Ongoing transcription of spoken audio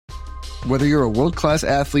Whether you're a world-class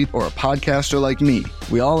athlete or a podcaster like me,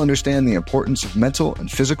 we all understand the importance of mental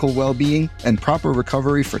and physical well-being and proper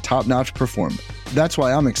recovery for top-notch performance. That's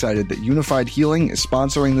why I'm excited that Unified Healing is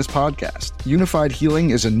sponsoring this podcast. Unified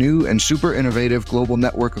Healing is a new and super innovative global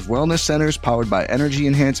network of wellness centers powered by Energy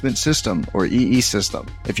Enhancement System, or EE System.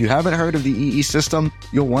 If you haven't heard of the EE System,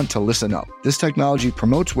 you'll want to listen up. This technology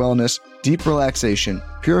promotes wellness, deep relaxation,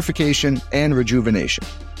 purification, and rejuvenation.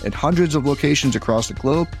 In hundreds of locations across the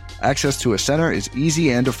globe, access to a center is easy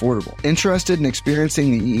and affordable. Interested in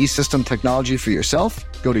experiencing the EE System technology for yourself?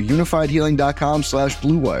 Go to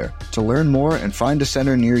unifiedhealing.com/bluewire to learn more and find a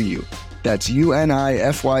center near you. That's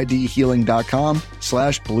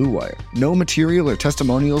unifydhealing.com/bluewire. No material or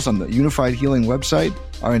testimonials on the Unified Healing website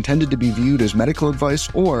are intended to be viewed as medical advice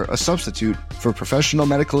or a substitute for professional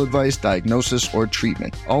medical advice, diagnosis, or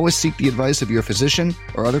treatment. Always seek the advice of your physician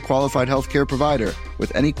or other qualified healthcare provider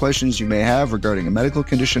with any questions you may have regarding a medical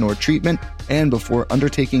condition or treatment and before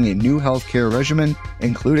undertaking a new healthcare regimen,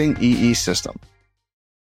 including EE System.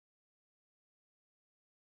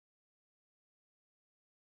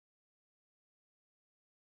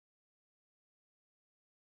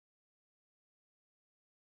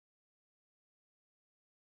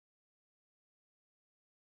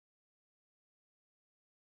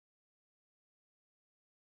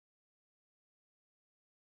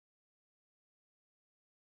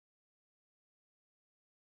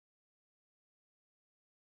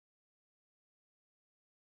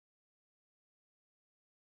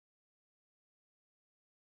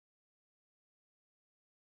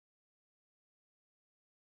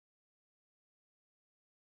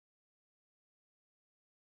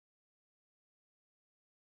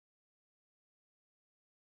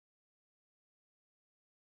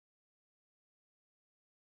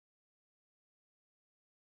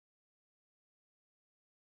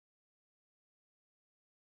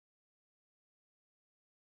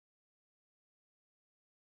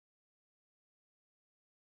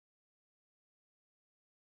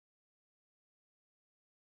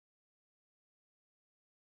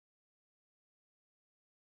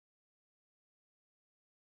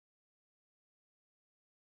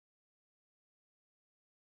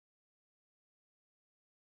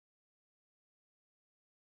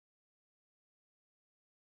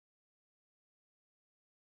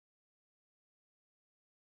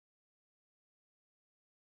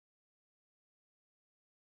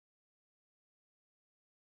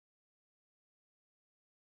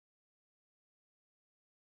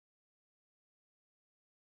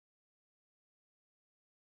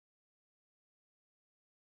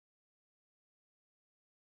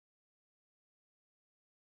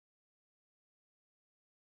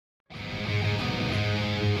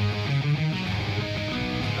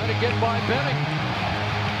 Get by Benning.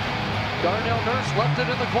 Darnell Nurse left it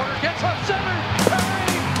in the corner, gets up center.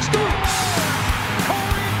 Perry scores!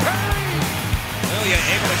 Corey Perry! Lilia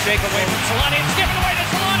able to shake away from Solani. It's given away to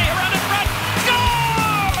Solani. Around in front.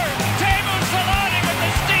 Score! Teemu Solani with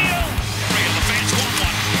the steal. Three of the fans want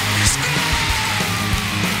one. Score!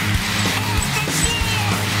 On the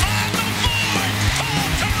floor!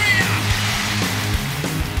 Paul Kariya!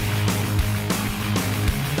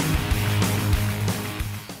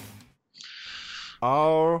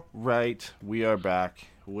 All right, we are back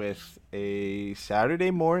with a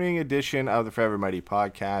Saturday morning edition of the Forever Mighty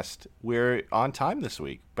podcast. We're on time this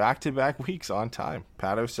week, back-to-back weeks on time.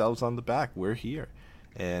 Pat ourselves on the back. We're here.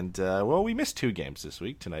 And, well, we missed 2 games this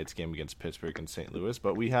week, tonight's game against Pittsburgh and St. Louis,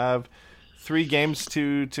 but we have 3 games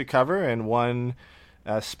to cover and one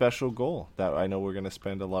special goal that I know we're going to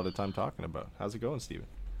spend a lot of time talking about. How's it going, Steven?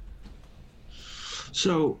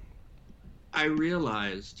 So, I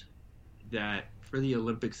realized that for the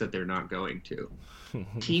Olympics that they're not going to,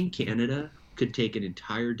 Team Canada could take an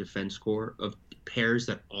entire defense core of pairs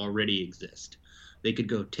that already exist. They could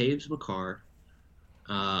go Taves Makar,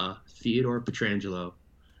 Theodore Pietrangelo,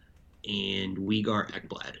 and Uyghur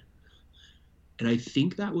Ekblad. And I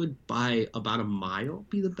think that would, by about a mile,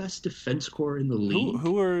 be the best defense core in the league.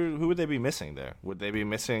 Who would they be missing there? Would they be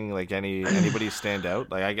missing like anybody stand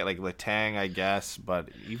out? Like I get like Letang, I guess, but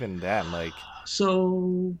even then, like.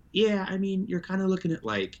 So yeah, I mean, you're kind of looking at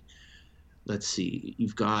like, let's see,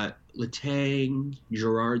 you've got Letang,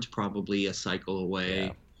 Gerard's probably a cycle away.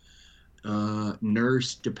 Yeah.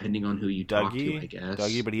 Nurse, depending on who you talk to, I guess.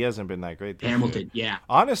 Dougie, but he hasn't been that great. Hamilton, yeah.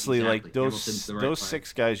 Honestly, exactly. like those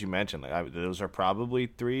 6 guys you mentioned, like those are probably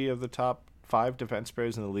 3 of the top 5 defense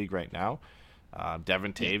pairs in the league right now.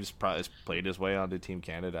 Devon Taves has played his way onto Team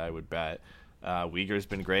Canada, I would bet. Uyghur's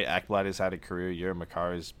been great. Ekblad has had a career year.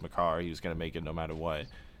 Makar. He was going to make it no matter what.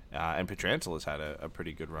 And Pietrangela's had a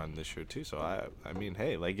pretty good run this year too. So I mean,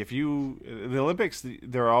 hey, like if the Olympics,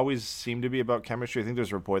 there always seem to be about chemistry. I think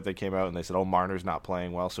there's a report that came out and they said, oh, Marner's not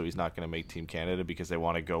playing well, so he's not going to make Team Canada because they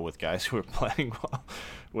want to go with guys who are playing well.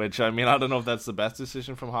 Which, I mean, I don't know if that's the best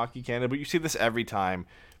decision from Hockey Canada, but you see this every time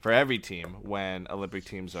for every team when Olympic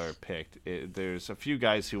teams are picked. There's a few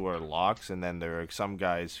guys who are locks, and then there are some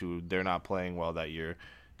guys who they're not playing well that year.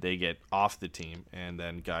 They get off the team, and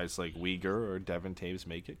then guys like Uyghur or Devin Taves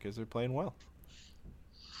make it because they're playing well.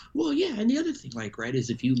 Well, yeah, and the other thing, like, right, is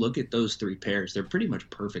if you look at those three pairs, they're pretty much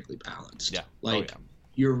perfectly balanced. Yeah. Like,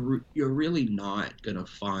 you're really not gonna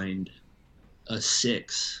find a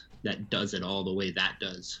six that does it all the way that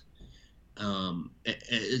does.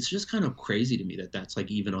 It's just kind of crazy to me that that's like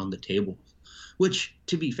even on the table. Which,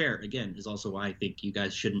 to be fair, again, is also why I think you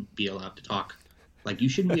guys shouldn't be allowed to talk. Like, you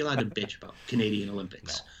shouldn't be allowed to bitch about Canadian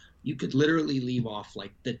Olympics. No. You could literally leave off,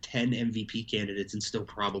 like, the 10 MVP candidates and still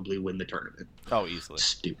probably win the tournament. Oh, easily.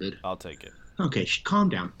 Stupid. I'll take it. Okay, calm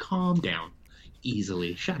down. Calm down.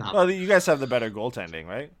 Easily. Shut up. Well, you guys have the better goaltending,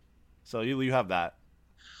 right? So you have that.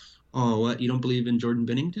 Oh, what? You don't believe in Jordan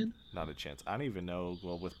Binnington? Not a chance. I don't even know,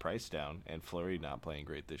 well, with Price down and Fleury not playing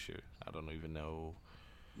great this year, I don't even know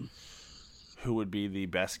who would be the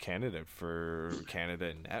best candidate for Canada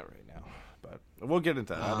in net right now. But we'll get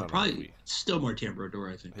into that. Probably still Martin Brodeur,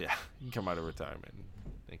 I think. Yeah, he can come out of retirement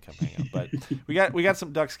and come hang out. But we got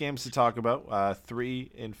some Ducks games to talk about.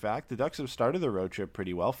 3, in fact. The Ducks have started the road trip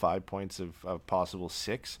pretty well. 5 points of possible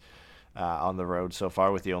 6 on the road so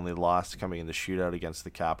far, with the only loss coming in the shootout against the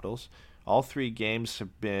Capitals. All 3 games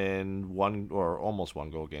have been one or almost one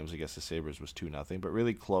goal games. I guess the Sabres was 2-0, but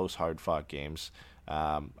really close, hard-fought games.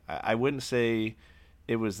 I wouldn't say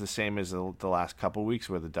it was the same as the last couple weeks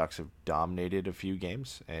where the Ducks have dominated a few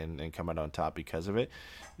games and come out on top because of it.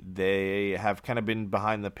 They have kind of been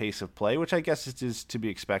behind the pace of play, which I guess is to be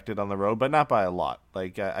expected on the road, but not by a lot.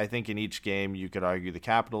 Like, I think in each game you could argue the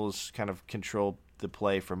Capitals kind of control the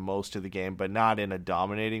play for most of the game, but not in a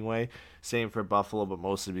dominating way. Same for Buffalo, but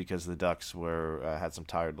mostly because the Ducks had some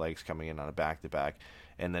tired legs coming in on a back-to-back,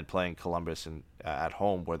 and then playing Columbus at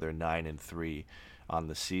home where they're 9-3 on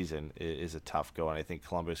the season is a tough go, and I think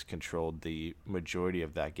Columbus controlled the majority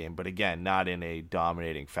of that game, but again, not in a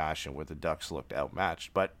dominating fashion where the Ducks looked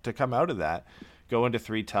outmatched. But to come out of that, go into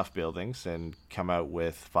 3 tough buildings and come out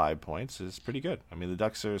with 5 points is pretty good. I mean, the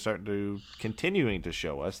Ducks are continuing to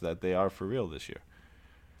show us that they are for real this year.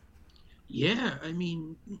 Yeah, I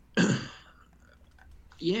mean,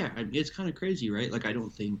 it's kind of crazy, right? Like, I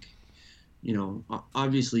don't think,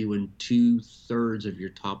 obviously when 2/3 of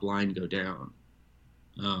your top line go down,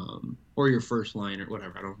 or your first line or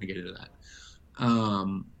whatever, I don't want to get into that.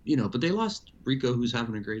 But they lost Rico, who's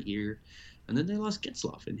having a great year, and then they lost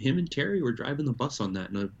Getzlaf, and him and Terry were driving the bus on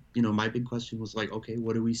that. And, my big question was like, okay,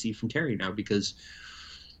 what do we see from Terry now? Because,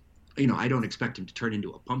 I don't expect him to turn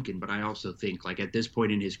into a pumpkin, but I also think, like, at this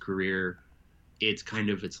point in his career, it's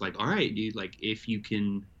like, all right, dude, like, if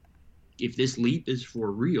this leap is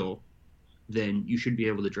for real, then you should be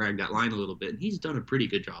able to drag that line a little bit. And he's done a pretty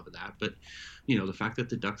good job of that. But, the fact that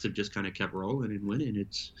the Ducks have just kind of kept rolling and winning,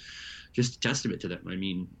 it's just a testament to them. I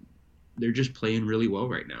mean, they're just playing really well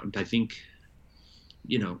right now. And I think,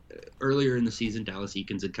 earlier in the season, Dallas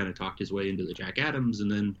Eakins had kind of talked his way into the Jack Adams, and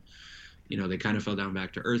then, they kind of fell down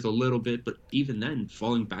back to earth a little bit. But even then,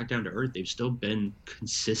 falling back down to earth, they've still been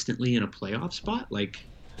consistently in a playoff spot. Like,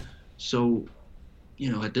 so,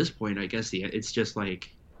 at this point, I guess it's just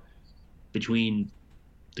like, between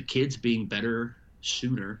the kids being better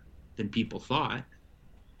sooner than people thought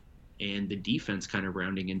and the defense kind of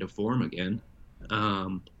rounding into form again,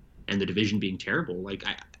 and the division being terrible, like,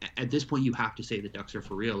 at this point you have to say the Ducks are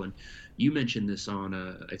for real. And you mentioned this on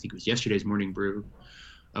I think it was yesterday's Morning Brew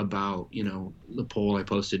about the poll I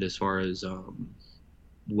posted as far as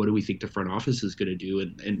what do we think the front office is going to do,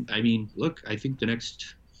 and I mean, look, I think the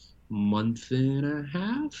next month and a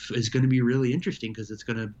half is going to be really interesting because it's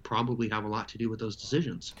going to probably have a lot to do with those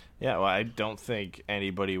decisions. Yeah, well, I don't think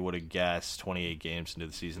anybody would have guessed 28 games into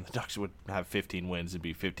the season the Ducks would have 15 wins and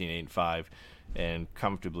be 15-8-5 and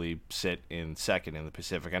comfortably sit in second in the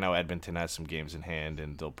Pacific. I know Edmonton has some games in hand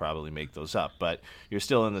and they'll probably make those up, but you're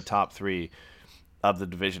still in the top 3 of the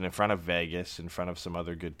division, in front of Vegas, in front of some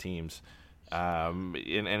other good teams, and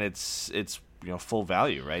it's full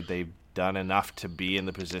value, right? They've done enough to be in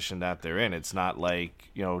the position that they're in. It's not like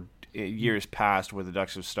years past where the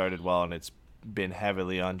Ducks have started well and it's been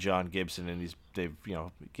heavily on John Gibson and they've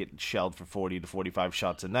get shelled for 40 to 45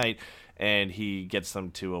 shots a night and he gets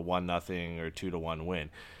them to a 1-0 or 2-1 win.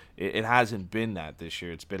 It hasn't been that this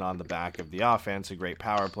year. It's been on the back of the offense, a great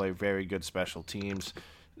power play, very good special teams,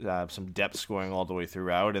 some depth scoring all the way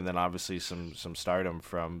throughout, and then obviously some stardom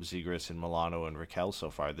from Zegras and Milano and Raquel so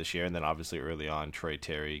far this year, and then obviously early on Troy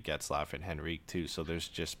Terry, Getzlaf, and Henrique too. So there's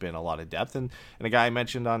just been a lot of depth, and a guy I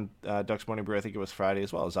mentioned on Ducks Morning Brew, I think it was Friday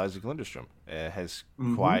as well, is Isaac Lindstrom. Has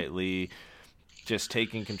quietly just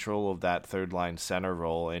taken control of that third line center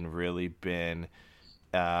role and really been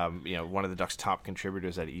one of the Ducks' top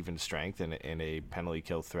contributors at even strength and a penalty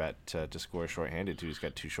kill threat to score shorthanded too. He's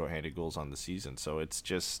got 2 shorthanded goals on the season, so it's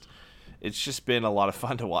just been a lot of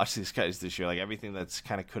fun to watch these guys this year. Like, everything that's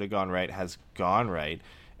kind of could have gone right has gone right,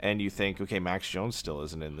 and you think, okay, Max Jones still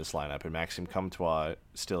isn't in this lineup, and Maxime Comtois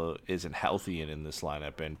still isn't healthy and in this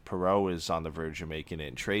lineup, and Perreault is on the verge of making it,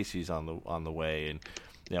 and Tracy's on the way, and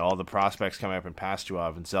all the prospects coming up in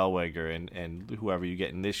Pastuov and Zellweger and whoever you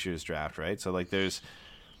get in this year's draft, right? So, like,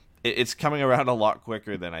 it's coming around a lot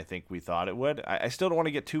quicker than I think we thought it would. I still don't want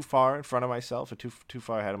to get too far in front of myself or too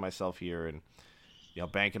far ahead of myself here and,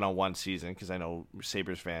 banking on one season, because I know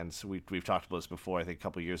Sabres fans, we've talked about this before, I think a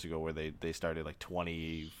couple of years ago, where they started like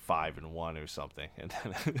 25-1 or something, and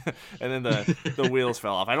then the wheels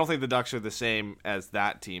fell off. I don't think the Ducks are the same as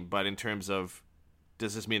that team, but in terms of,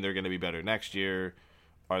 does this mean they're going to be better next year?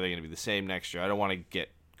 Are they going to be the same next year? I don't want to get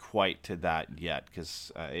quite to that yet,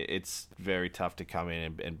 because it's very tough to come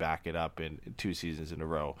in and back it up in 2 seasons in a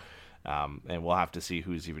row, and we'll have to see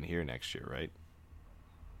who's even here next year, right?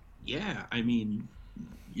 Yeah, I mean,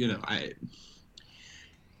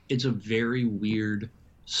 it's a very weird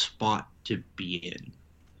spot to be in,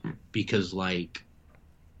 because like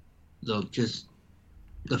the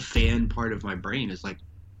fan part of my brain is like,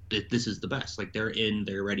 this is the best. Like, they're in,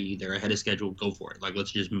 they're ready, they're ahead of schedule, go for it. Like,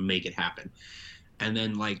 let's just make it happen. And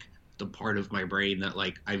then, like, the part of my brain that,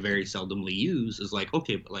 like, I very seldomly use is like,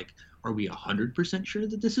 okay, but, like, are we 100% sure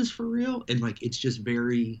that this is for real? And, like, it's just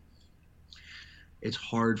it's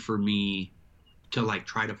hard for me to, like,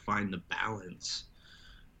 try to find the balance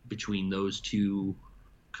between those two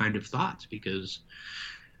kind of thoughts, because,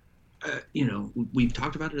 we've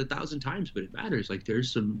talked about it 1,000 times, but it matters. Like,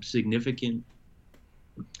 there's some significant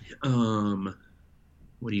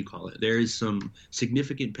what do you call it? There is some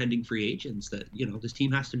significant pending free agents that, this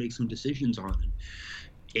team has to make some decisions on. And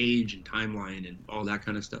age and timeline and all that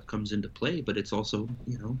kind of stuff comes into play. But it's also,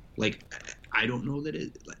 like, I don't know that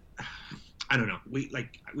it, like, I don't know. We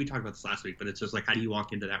talked about this last week, but it's just like, how do you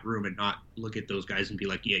walk into that room and not look at those guys and be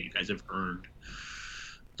like, yeah, you guys have earned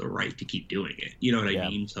the right to keep doing it. You know what I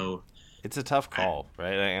mean? So it's a tough call,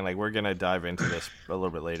 right? And like, we're going to dive into this a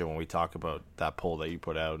little bit later when we talk about that poll that you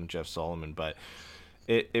put out and Jeff Solomon, but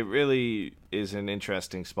it really is an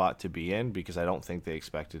interesting spot to be in, because I don't think they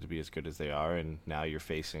expected to be as good as they are, and now you're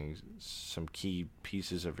facing some key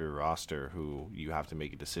pieces of your roster who you have to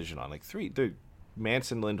make a decision on. Like,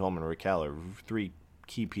 Manson, Lindholm, and Raquel are 3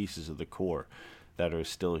 key pieces of the core that are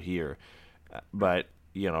still here, but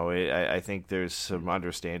I think there's some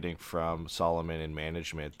understanding from Solomon and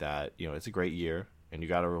management that, it's a great year and you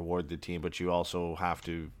got to reward the team, but you also have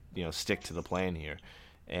to, stick to the plan here.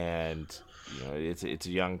 And, it's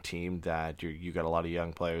a young team that you got a lot of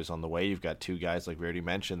young players on the way. You've got 2 guys, like we already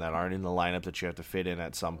mentioned, that aren't in the lineup that you have to fit in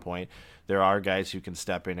at some point. There are guys who can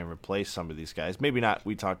step in and replace some of these guys. Maybe not,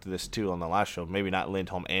 we talked to this too on the last show, maybe not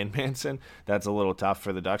Lindholm and Manson. That's a little tough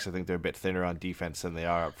for the Ducks. I think they're a bit thinner on defense than they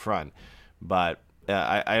are up front. But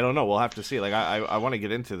I don't know. We'll have to see. Like, I want to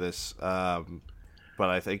get into this, but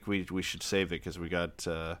I think we should save it, because we got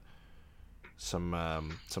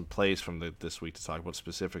some plays from this week to talk about.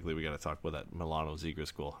 Specifically, we got to talk about that Milano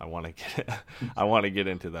Zegras goal. I want to get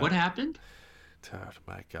into that. What happened? Oh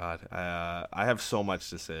my God, I have so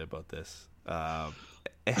much to say about this,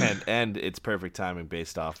 and it's perfect timing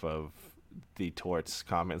based off of the Torts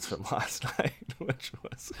comments from last night, which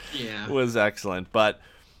was excellent. But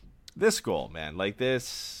this goal, man, like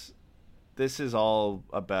this is all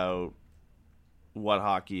about what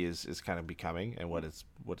hockey is kind of becoming, and what it's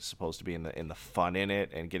supposed to be in the fun in it,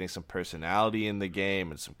 and getting some personality in the game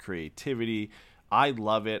and some creativity. I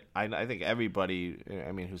love it. I think everybody,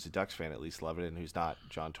 I mean, who's a Ducks fan at least love it, and who's not,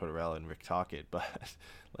 John Tortorella and Rick Tocchet. But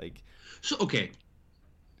like, so okay,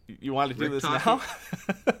 you want to do Rick this Tocchet,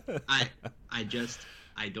 now?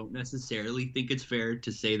 I don't necessarily think it's fair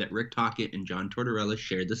to say that Rick Tocchet and John Tortorella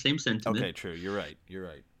shared the same sentiment. Okay, true. You're right.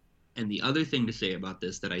 And the other thing to say about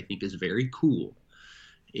this that I think is very cool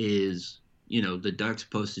is, the Ducks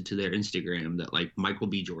posted to their Instagram that, like, Michael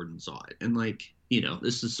B. Jordan saw it. And, like,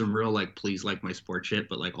 this is some real, like, please like my sport shit,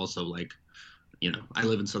 but, like, also, like, I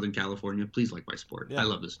live in Southern California. Please like my sport. Yeah. I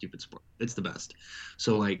love this stupid sport. It's the best.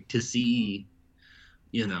 So, like, to see,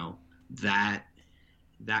 that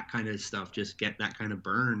kind of stuff just get that kind of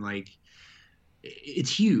burn, like,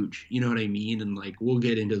 it's huge. You know what I mean? And like, we'll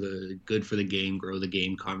get into the good for the game, grow the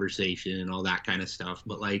game conversation and all that kind of stuff.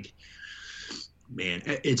 But like, man,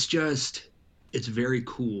 it's very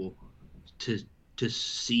cool to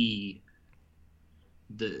see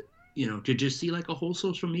to just see like a whole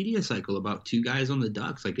social media cycle about two guys on the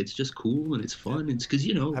Ducks. Like, it's just cool and it's fun. It's because,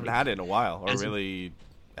 I haven't had it in a while, or really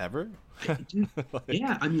ever. Dude,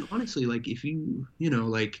 yeah, I mean, honestly, like, if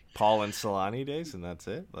like Paul and Solani days, and that's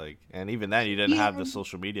it. Like, and even then, you didn't have the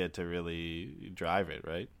social media to really drive it,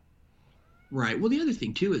 right? Right. Well, the other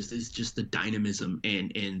thing too is just the dynamism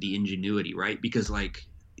and the ingenuity, right? Because like,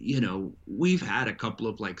 we've had a couple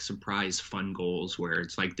of like surprise fun goals where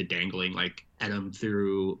it's like the dangling, like eat 'em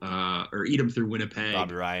through Winnipeg.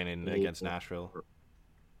 Bobby Ryan against Nashville.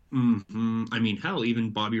 Mm-hmm. I mean, hell, even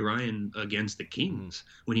Bobby Ryan against the Kings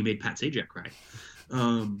when he made Pat Sajak cry.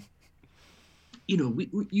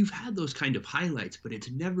 You've had those kind of highlights, but it's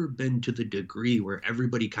never been to the degree where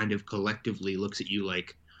everybody kind of collectively looks at you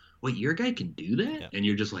like, wait, your guy can do that? Yeah. And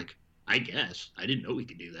you're just like, I guess. I didn't know he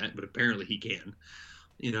could do that, but apparently he can.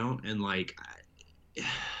 And like,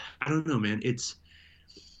 I don't know, man. It's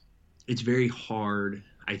very hard,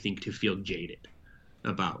 I think, to feel jaded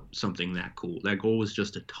about something that cool. That goal was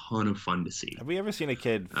just a ton of fun to see. Have we ever seen a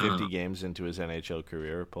kid 50 games into his NHL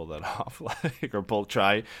career pull that off, or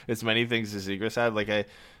try as many things as Zegras had? Like, I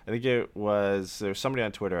think there's somebody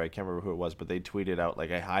on Twitter, I can't remember who it was, but they tweeted out like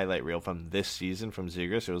a highlight reel from this season from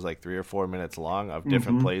Zegras. It was like 3 or 4 minutes long of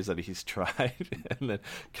different plays that he's tried, and then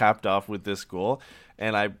capped off with this goal.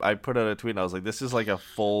 And I put out a tweet and I was like, this is like a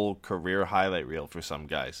full career highlight reel for some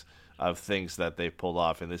guys of things that they pulled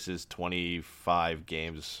off, and this is 25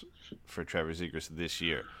 games for Trevor Zegras this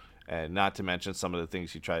year, and not to mention some of the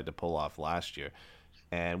things he tried to pull off last year.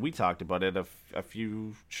 And we talked about it a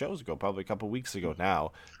few shows ago, probably a couple weeks ago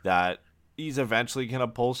now, that he's eventually going to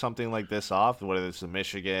pull something like this off, whether it's the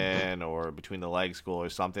Michigan or between the legs goal or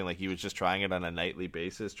something. Like, he was just trying it on a nightly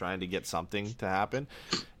basis, trying to get something to happen.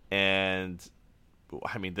 And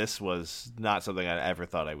I mean, this was not something I ever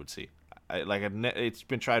thought I would see. It's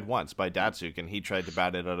been tried once by Datsuk, and he tried to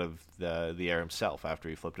bat it out of the air himself after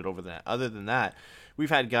he flipped it over the net. Other than that, we've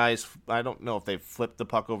had guys, I don't know if they've flipped the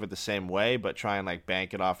puck over the same way, but try and like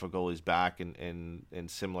bank it off a goalie's back in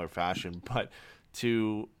similar fashion. But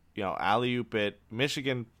to, alley-oop it,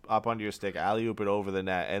 Michigan up onto your stick, alley-oop it over the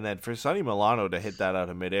net, and then for Sonny Milano to hit that out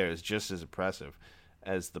of midair is just as impressive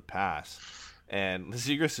as the pass. And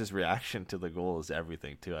Zegras' reaction to the goal is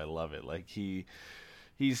everything too. I love it. Like,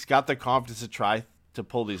 he's got the confidence to try to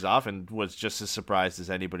pull these off, and was just as surprised as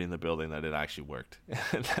anybody in the building that it actually worked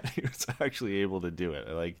and that he was actually able to do it.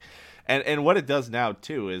 Like, and what it does now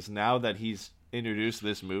too is, now that he's introduced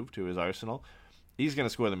this move to his arsenal, he's going to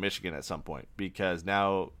score the Michigan at some point, because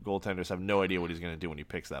now goaltenders have no idea what he's going to do when he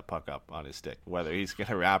picks that puck up on his stick, whether he's going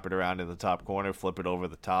to wrap it around in the top corner, flip it over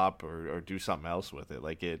the top, or do something else with it.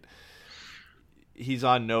 Like, he's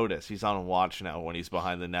on notice. He's on watch now when he's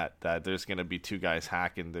behind the net, that there's going to be two guys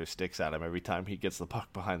hacking their sticks at him every time he gets the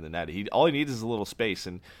puck behind the net. All he needs is a little space.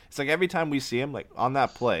 And it's like every time we see him, like on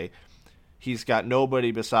that play, he's got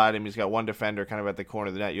nobody beside him. He's got one defender kind of at the corner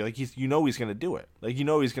of the net. You're like, he's going to do it. Like, he's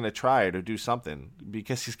going to try it or do something,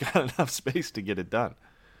 because he's got enough space to get it done.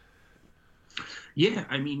 Yeah,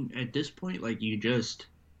 I mean, at this point, like, he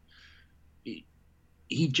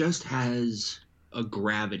just has a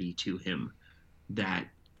gravity to him that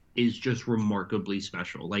is just remarkably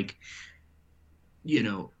special. Like,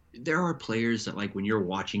 there are players that, like, when you're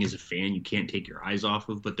watching as a fan, you can't take your eyes off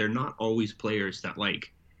of, but they're not always players that,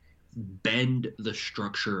 like, bend the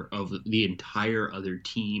structure of the entire other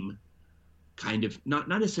team, kind of, not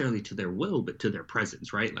necessarily to their will, but to their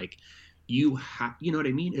presence, right? Like, you know what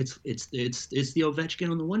I mean? It's the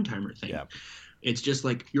Ovechkin on the one-timer thing. Yeah. It's just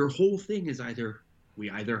like, your whole thing is we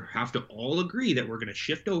either have to all agree that we're going to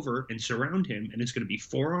shift over and surround him, and it's going to be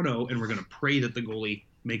 4-on-0, and we're going to pray that the goalie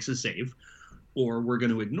makes a save, or we're going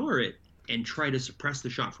to ignore it and try to suppress the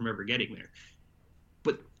shot from ever getting there.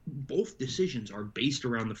 But both decisions are based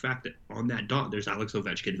around the fact that on that dot, there's Alex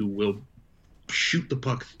Ovechkin, who will shoot the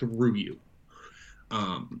puck through you.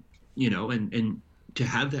 And to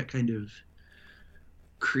have that kind of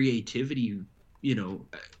creativity,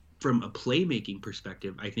 from a playmaking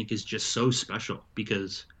perspective, I think is just so special,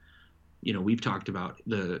 because, we've talked about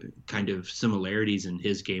the kind of similarities in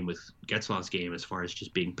his game with Getzlaf's game as far as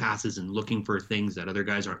just being passes and looking for things that other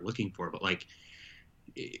guys aren't looking for. But like,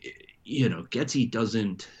 Getzy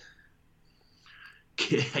doesn't,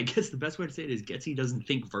 I guess the best way to say it is Getzey doesn't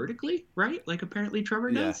think vertically, right? Like apparently Trevor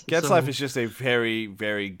Yeah, does. Getzlaff is just a very,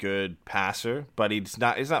 very good passer, but he's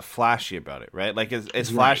not flashy about it, right? Like as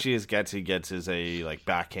flashy as Getzey gets is a like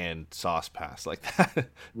backhand sauce pass like that.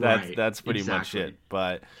 That's pretty much it.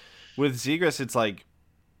 But with Zegras, it's like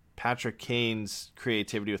Patrick Kane's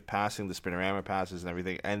creativity with passing, the spinorama passes and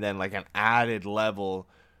everything, and then like an added level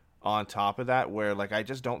on top of that, where like I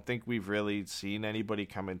just don't think we've really seen anybody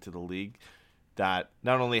come into the league that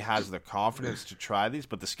not only has the confidence to try these,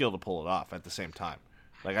 but the skill to pull it off at the same time.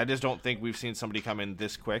 Like, I just don't think we've seen somebody come in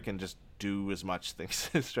this quick and just do as much things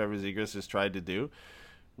as Trevor Zegras has tried to do,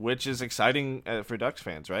 which is exciting for Ducks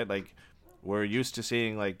fans, right? Like, we're used to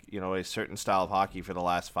seeing, like, you know, a certain style of hockey for the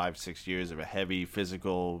last 5-6 years of a heavy,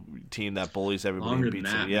 physical team that bullies everybody and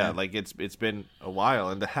beats it. Yeah, like, it's been a while.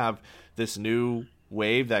 And to have this new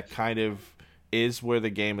wave that kind of is where the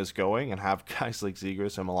game is going, and have guys like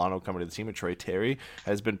Zegras and Milano coming to the team, and Troy Terry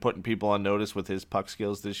has been putting people on notice with his puck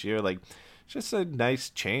skills this year. Like, it's just a nice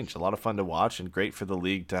change, a lot of fun to watch, and great for the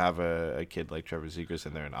league to have a kid like Trevor Zegras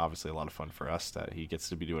in there, and obviously a lot of fun for us that he gets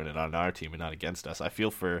to be doing it on our team and not against us. I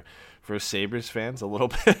feel for Sabres fans a little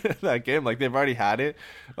bit in that game. Like, they've already had it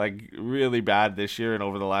like really bad this year and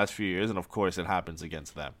over the last few years, and of course it happens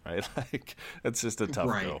against them, right? Like, it's just a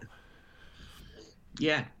tough go.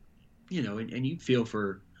 Yeah. You know, and you feel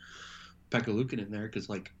for Pekka Luukkonen in there because,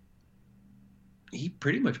 like, he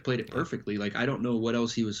pretty much played it perfectly. Like, I don't know what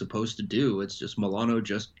else he was supposed to do. It's just Milano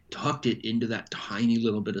just tucked it into that tiny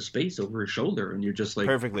little bit of space over his shoulder, and you're just like,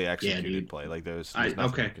 perfectly executed play. Like, there's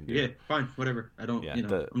nothing you can do. Yeah, fine, whatever. I don't, I'm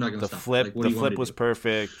not going to stop. Flip, like, the flip was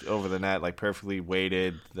perfect over the net, like perfectly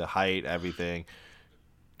weighted, the height, everything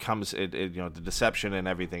comes. You know, the deception and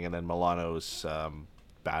everything, and then Milano's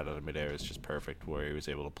bat out of midair is just perfect where he was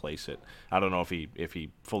able to place it. I don't know if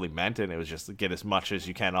he fully meant it. It was just to get as much as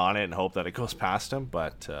you can on it and hope that it goes past him.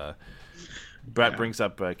 But Brett brings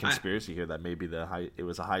up a conspiracy here that maybe it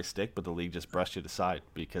was a high stick, but the league just brushed it aside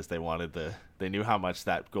because they knew how much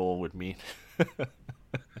that goal would mean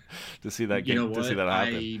to see that game, to see that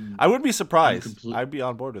happen. I wouldn't be surprised. I'd be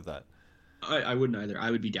on board with that. I wouldn't either.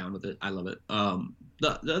 I would be down with it. I love it.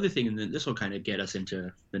 The other thing, and then this will kind of get us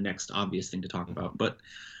into the next obvious thing to talk about, but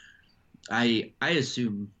I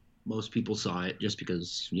assume most people saw it just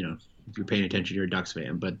because, you know, if you're paying attention, you're a Ducks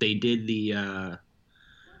fan. But they did the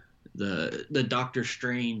Doctor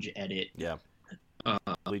Strange edit. Yeah.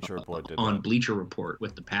 Bleacher Report did on that. Bleacher Report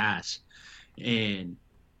with the pass, and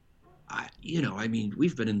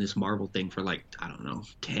we've been in this Marvel thing for like, I don't know,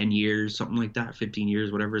 10 years, something like that, 15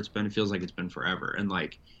 years, whatever it's been. It feels like it's been forever. And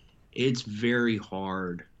like, it's very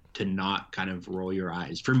hard to not kind of roll your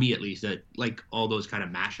eyes, for me at least, that like all those kind of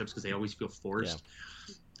mashups, because they always feel forced.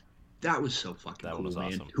 Yeah. That was so fucking cool,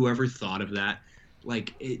 man. Awesome. Whoever thought of that,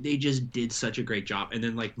 like they just did such a great job. And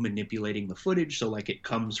then like manipulating the footage so like it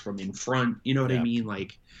comes from in front, you know what I mean?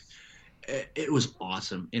 Like it was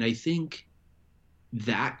awesome. And I think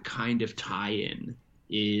that kind of tie-in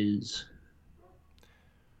is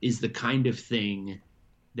the kind of thing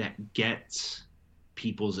that gets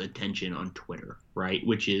people's attention on Twitter, right?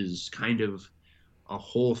 Which is kind of a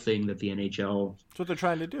whole thing that the NHL, that's what they're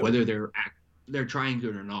trying to do. Whether they're trying to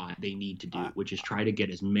or not, they need to do, which is try to get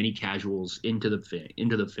as many casuals into the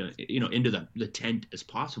tent as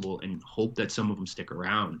possible, and hope that some of them stick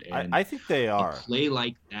around. And I think they are. Play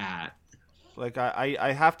like that. Like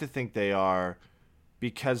I have to think they are.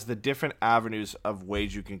 Because the different avenues of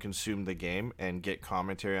ways you can consume the game and get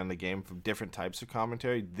commentary on the game from different types of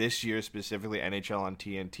commentary. This year specifically, NHL on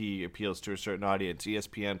TNT appeals to a certain audience.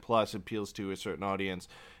 ESPN Plus appeals to a certain audience.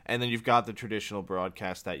 And then you've got the traditional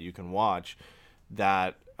broadcasts that you can watch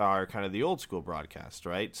that are kind of the old school broadcast,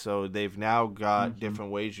 right? So they've now got different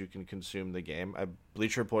ways you can consume the game.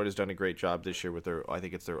 Bleacher Report has done a great job this year with I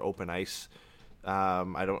think it's their open ice. I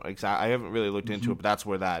haven't really looked into it, but that's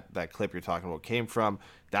where that clip you're talking about came from.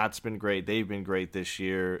 That's been great. They've been great this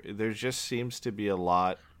year. There just seems to be a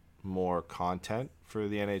lot more content for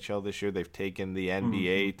the NHL this year. They've taken the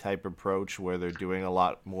NBA type approach where they're doing a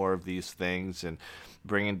lot more of these things and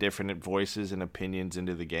bringing different voices and opinions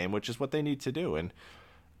into the game, which is what they need to do. And,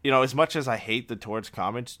 you know, as much as I hate the towards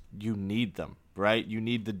comments, you need them, right? You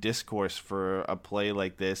need the discourse for a play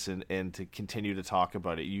like this and to continue to talk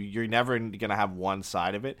about it. You're never going to have one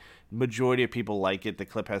side of it. Majority of people like it. The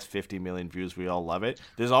clip has 50 million views. We all love it.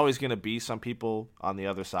 There's always going to be some people on the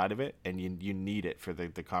other side of it, and you need it for the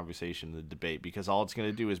conversation, the debate, because all it's going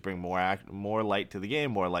to do is bring more light to the game,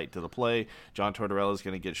 more light to the play. John Tortorella is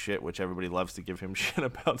going to get shit, which everybody loves to give him shit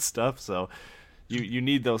about stuff, so you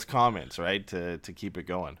need those comments, right, to keep it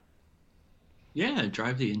going. Yeah,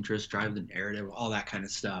 drive the interest, drive the narrative, all that kind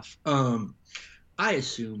of stuff. I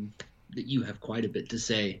assume that you have quite a bit to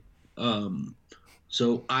say.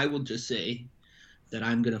 So I will just say that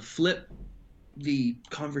I'm going to flip the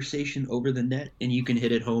conversation over the net, and you can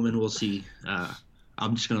hit it home, and we'll see.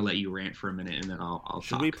 I'm just going to let you rant for a minute, and then I'll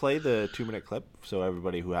Should talk. we play the 2-minute clip so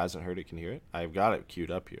everybody who hasn't heard it can hear it? I've got it queued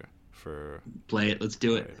up here for. Play it. Let's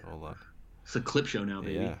do it. Wait, hold on. It's a clip show now,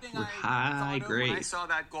 baby. Yeah. We're high grade. When I saw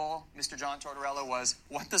that goal, Mr. John Tortorella, was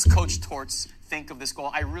what does Coach Torts think of this goal?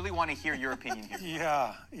 I really want to hear your opinion here.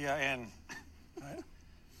 Yeah, and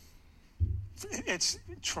it's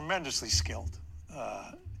tremendously skilled.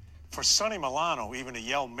 For Sonny Milano, even to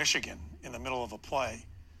yell Michigan in the middle of a play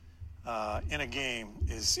in a game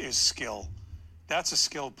is skill. That's a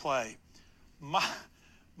skilled play.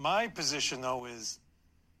 My position, though, is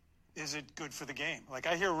it good for the game? Like,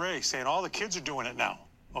 I hear Ray saying all the kids are doing it now,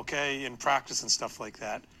 okay, in practice and stuff like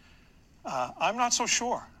that. I'm not so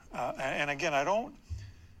sure. And again,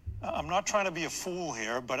 I'm not trying to be a fool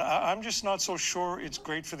here, but I'm just not so sure it's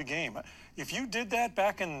great for the game. If you did that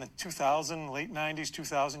back in the 2000, late 90s,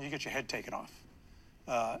 2000, you get your head taken off.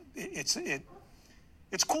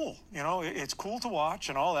 It's cool, you know, it's cool to watch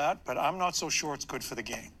and all that, but I'm not so sure it's good for the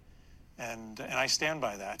game. And I stand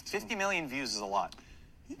by that. 50 million views is a lot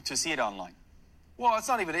to see it online. Well, it's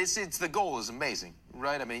not even. It's the goal is amazing,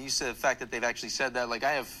 right? I mean, you said the fact that they've actually said that. Like,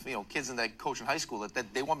 I have kids in that coach in high school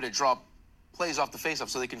that they want me to drop plays off the faceoff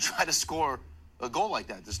so they can try to score a goal like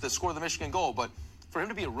that, to score the Michigan goal. But for him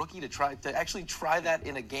to be a rookie to actually try that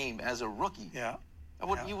in a game as a rookie, Yeah.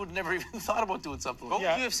 You would never even thought about doing something like What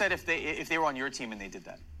that. would you have said if they were on your team and they did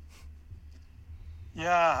that?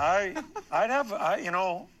 Yeah, I'd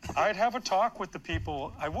have a talk with the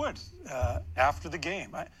people. I would after the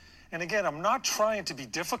game. And again, I'm not trying to be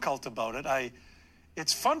difficult about it.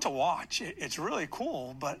 It's fun to watch. It's really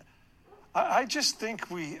cool, but I just think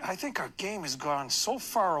I think our game has gone so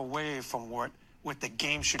far away from what the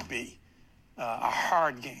game should be. A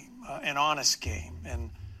hard game, an honest game, and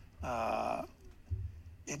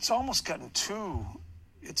it's almost gotten too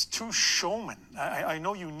showman. I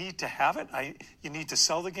know you need to have it. You need to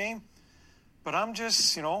sell the game, but I'm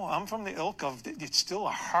just, I'm from the ilk of it's still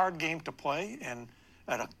a hard game to play, and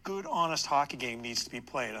a good, honest hockey game needs to be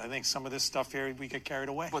played. I think some of this stuff here, we get carried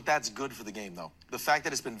away. But that's good for the game, though. The fact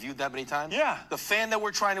that it's been viewed that many times. Yeah. The fan that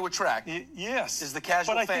we're trying to attract. Yes. Is the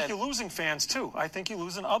casual fan. But I fan. think you're losing fans, too. I think you're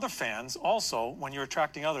losing other fans also when you're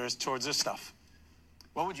attracting others towards this stuff.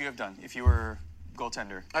 What would you have done if you were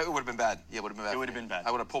goaltender? It would have been bad. Yeah, it would have been bad. It would have been bad.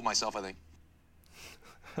 I would have pulled myself, I think.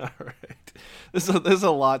 All right. There's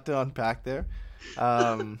a lot to unpack there.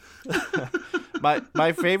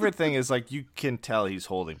 My favorite thing is, like, you can tell he's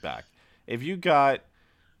holding back. If you got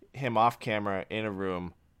him off camera in a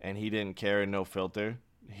room and he didn't care and no filter,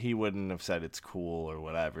 he wouldn't have said it's cool or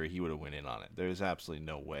whatever. He would have went in on it. There's absolutely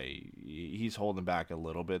no way. He's holding back a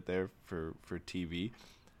little bit there for TV.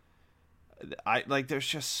 There's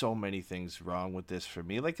just so many things wrong with this for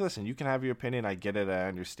me. Like, listen, you can have your opinion. I get it. I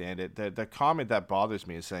understand it. The comment that bothers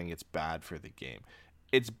me is saying it's bad for the game.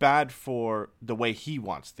 It's bad for the way he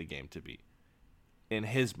wants the game to be. In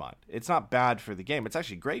his mind, it's not bad for the game. It's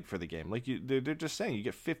actually great for the game. Like, they're just saying you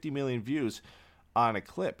get 50 million views on a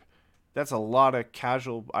clip. That's a lot of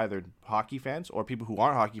casual either hockey fans or people who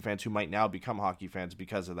aren't hockey fans who might now become hockey fans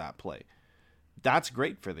because of that play. That's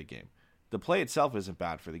great for the game. The play itself isn't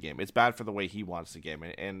bad for the game. It's bad for the way he wants the game.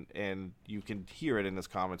 And you can hear it in his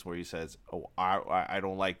comments where he says, oh, I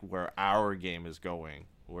don't like where our game is going,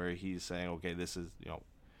 where he's saying, okay, this is,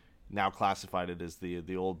 now classified it as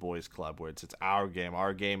the old boys club, where it's our game.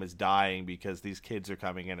 Our game is dying because these kids are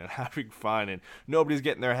coming in and having fun, and nobody's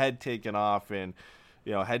getting their head taken off, and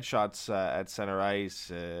headshots at center ice,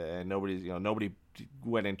 and nobody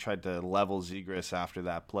went and tried to level Zegras after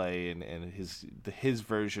that play, and his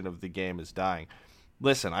version of the game is dying.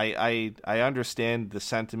 Listen, I understand the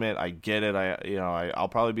sentiment. I get it. I'll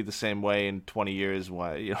probably be the same way in 20 years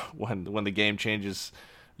when the game changes.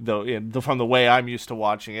 From the way I'm used to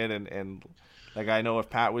watching it, and like, I know if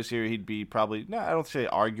Pat was here, he'd be probably, I don't say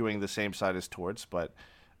arguing the same side as Torts, but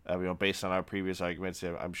based on our previous arguments,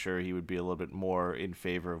 I'm sure he would be a little bit more in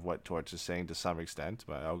favor of what Torts is saying to some extent.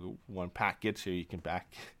 But when Pat gets here, you can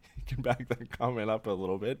back that comment up a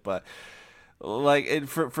little bit. But like,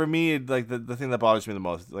 for me, like, the thing that bothers me the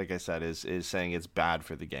most, like I said, is saying it's bad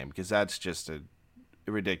for the game, because that's just a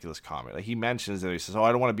ridiculous comment. Like, he mentions that, he says, "Oh,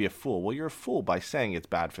 I don't want to be a fool." Well, you're a fool by saying it's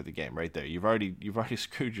bad for the game, right there. You've already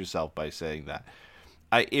screwed yourself by saying that.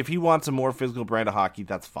 If he wants a more physical brand of hockey,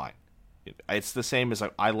 that's fine. It's the same as,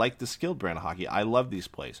 like, I like the skilled brand of hockey. I love these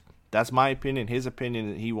plays. That's my opinion. His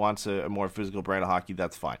opinion, he wants a more physical brand of hockey.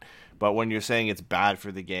 That's fine. But when you're saying it's bad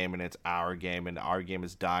for the game and it's our game and our game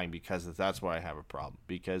is dying because that's where I have a problem.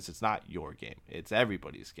 Because it's not your game. It's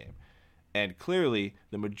everybody's game. And clearly,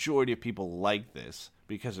 the majority of people like this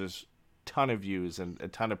because there's a ton of views and a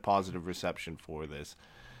ton of positive reception for this.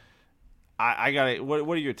 I got it. What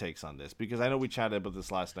are your takes on this? Because I know we chatted about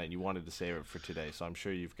this last night and you wanted to save it for today. So I'm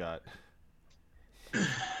sure you've got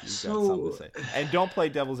something to say. And don't play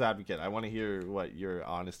devil's advocate. I want to hear what your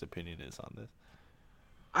honest opinion is on this.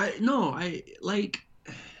 I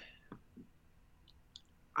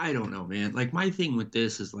don't know, man. Like, my thing with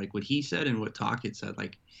this is, like, what he said and what Tocchet said,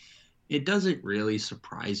 like, it doesn't really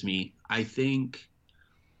surprise me. I think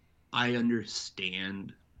I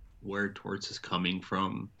understand where Torts is coming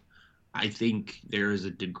from. I think there is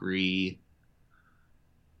a degree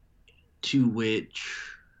to which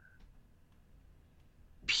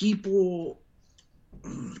people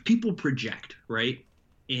project, right?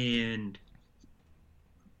 And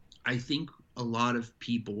I think a lot of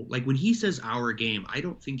people, like when he says our game, I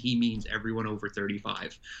don't think he means everyone over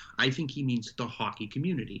 35. I think he means the hockey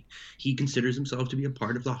community. He considers himself to be a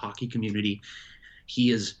part of the hockey community. He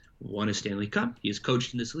has won a Stanley Cup. He has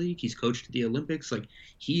coached in this league. He's coached at the Olympics. Like,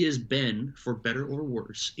 he has been, for better or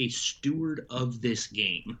worse, a steward of this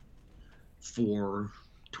game for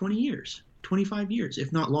 20 years, 25 years,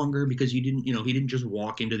 if not longer, because he didn't just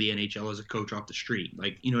walk into the NHL as a coach off the street.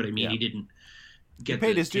 Like, you know what I mean? Yeah. He didn't get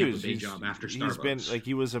paid his dues. Job after Starbucks.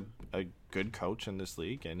 He was a good coach in this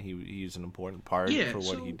league, and he's an important part for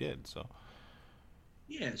what he did. So.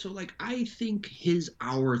 Yeah, so, like, I think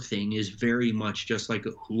our thing is very much just like,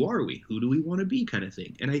 who are we? Who do we want to be kind of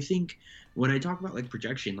thing. And I think when I talk about, like,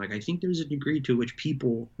 projection, like, I think there's a degree to which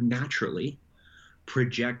people naturally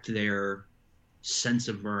project their sense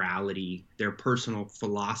of morality, their personal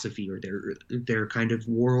philosophy, or their kind of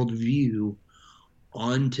worldview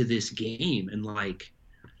onto this game. And, like,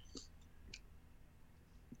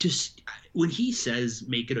 just when he says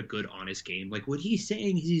make it a good, honest game, like, what he's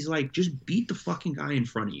saying is he's like, just beat the fucking guy in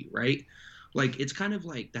front of you, right? Like, it's kind of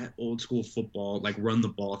like that old school football, like, run the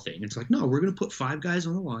ball thing. It's like, no, we're going to put 5 guys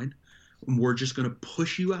on the line, and we're just going to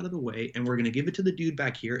push you out of the way, and we're going to give it to the dude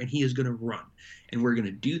back here, and he is going to run. And we're going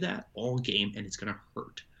to do that all game, and it's going to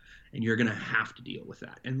hurt. And you're going to have to deal with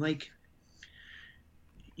that. And, like,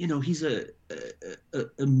 you know, he's a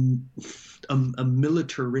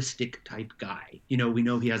militaristic type guy. You know, we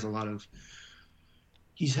know he's had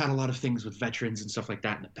a lot of things with veterans and stuff like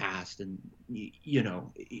that in the past. And, you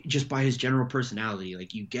know, just by his general personality,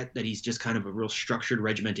 like, you get that he's just kind of a real structured,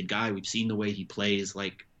 regimented guy. We've seen the way he plays,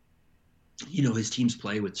 like, you know, his teams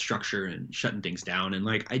play with structure and shutting things down. And,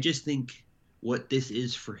 like, I just think what this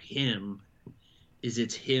is for him is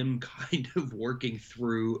it's him kind of working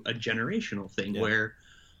through a generational thing where,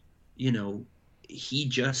 you know, he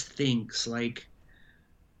just thinks, like,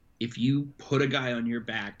 if you put a guy on your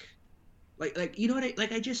back, like you know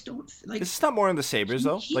what I just don't like. This is not more on the Sabres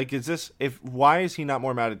though. Like, why is he not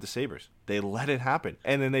more mad at the Sabres? They let it happen,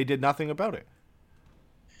 and then they did nothing about it.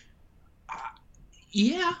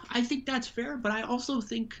 Yeah, I think that's fair, but I also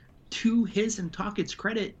think, to his and Tocchet's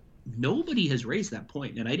credit, nobody has raised that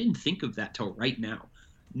point, and I didn't think of that till right now.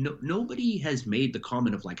 Nobody has made the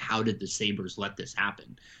comment of, like, how did the Sabres let this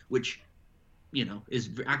happen? Which, you know, is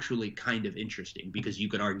actually kind of interesting, because you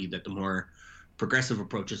could argue that the more progressive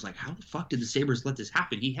approach is like, how the fuck did the Sabres let this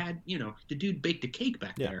happen? He had, you know, the dude baked a cake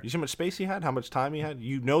back there. You see how much space he had? How much time he had?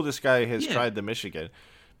 You know, this guy has tried the Michigan.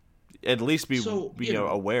 At least be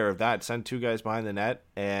aware of that. Send 2 guys behind the net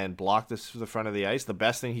and block this to the front of the ice. The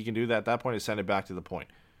best thing he can do at that point is send it back to the point.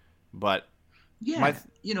 But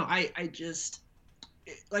I just,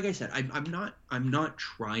 like I said, I'm not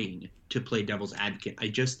trying to play devil's advocate. I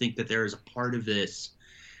just think that there is a part of this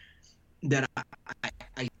that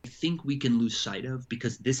I think we can lose sight of,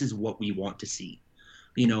 because this is what we want to see.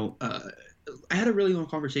 You know, I had a really long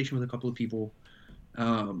conversation with a couple of people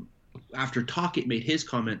after Tocchet made his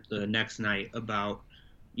comment the next night about,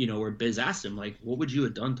 you know, where Biz asked him, like, what would you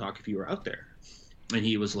have done, Tocchet, if you were out there? And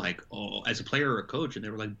he was like, oh, as a player or a coach? And they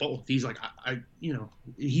were like, both. He's like, I you know,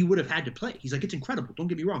 he would have had to play. He's like, it's incredible. Don't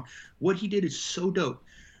get me wrong. What he did is so dope.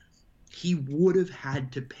 He would have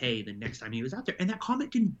had to pay the next time he was out there. And that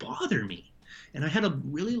comment didn't bother me. And I had a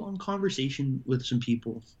really long conversation with some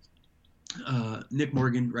people. Nick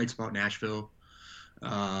Morgan writes about Nashville.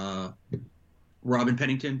 Robin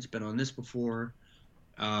Pennington's been on this before.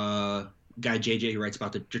 Guy JJ, who writes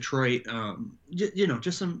about the Detroit.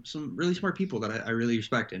 Just some really smart people that I really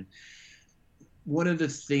respect. And one of the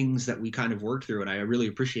things that we kind of worked through and I really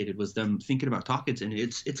appreciated was them thinking about Tocchet's, and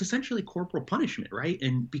it's essentially corporal punishment, right?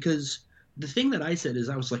 And because the thing that I said is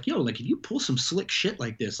I was like, yo, like if you pull some slick shit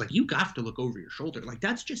like this, like you have to look over your shoulder. Like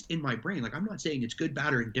that's just in my brain. Like I'm not saying it's good,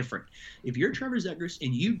 bad, or indifferent. If you're Trevor Zegras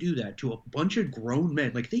and you do that to a bunch of grown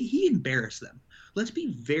men, like he embarrassed them. Let's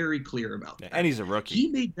be very clear about that. And he's a rookie. He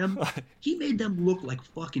made them look like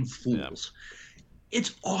fucking fools. Yeah.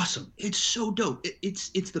 It's awesome. It's so dope. It's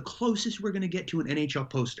the closest we're gonna get to an NHL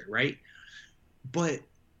poster, right? But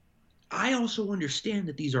I also understand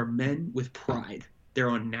that these are men with pride. They're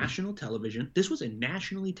on national television. This was a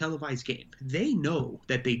nationally televised game. They know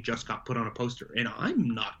that they just got put on a poster, and I'm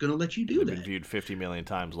not going to let you do that. They've been viewed 50 million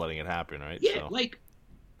times letting it happen, right? Yeah, so. Like,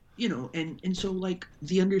 you know, and so, like,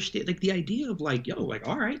 the idea of, like, yo, like,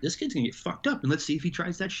 all right, this kid's going to get fucked up, and let's see if he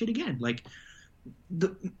tries that shit again. Like,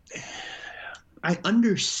 I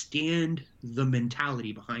understand the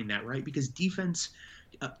mentality behind that, right? Because defense –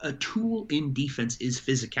 a tool in defense is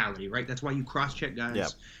physicality, right? That's why you cross-check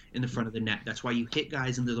guys in the front of the net. That's why you hit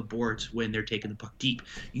guys into the boards when they're taking the puck deep.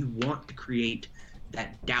 You want to create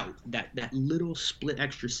that doubt, that little split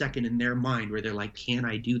extra second in their mind where they're like, can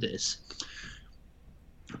I do this?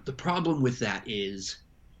 The problem with that is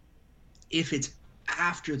if it's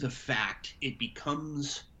after the fact, it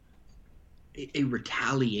becomes a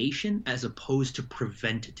retaliation as opposed to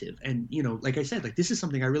preventative. And, you know, like I said, like this is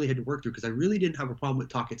something I really had to work through because I really didn't have a problem with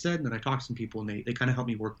Talk It Said. And then I talked to some people and they kind of helped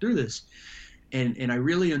me work through this. And I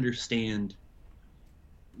really understand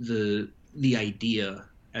the idea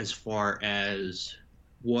as far as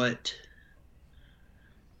what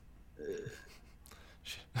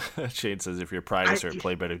Shane says if your pride is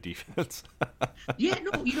play better defense. Yeah,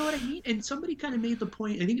 no, you know what I mean? And somebody kind of made the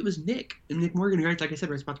point, I think it was Nick Morgan, who writes, like I said,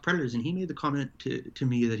 writes about the Predators, and he made the comment to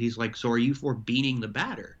me that he's like, so are you for beating the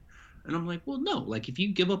batter? And I'm like, well, no. Like, if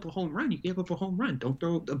you give up a home run, you give up a home run. Don't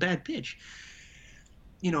throw a bad pitch.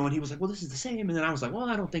 You know, and he was like, well, this is the same. And then I was like, well,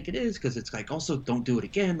 I don't think it is because it's like, also don't do it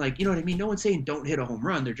again. Like, you know what I mean? No one's saying don't hit a home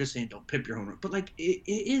run. They're just saying don't pip your home run. But, like, it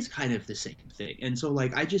is kind of the same thing. And so,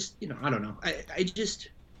 like, I just, you know, I don't know.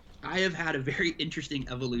 I have had a very interesting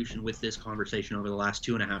evolution with this conversation over the last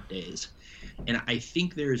 2.5 days. And I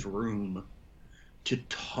think there's room to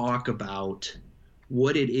talk about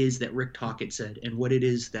what it is that Rick Tocchet said and what it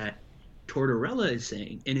is that Tortorella is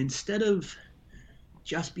saying. And instead of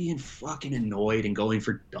just being fucking annoyed and going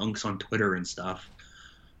for dunks on Twitter and stuff,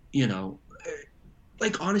 you know,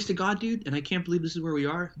 like, honest to God, dude, and I can't believe this is where we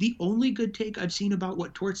are, the only good take I've seen about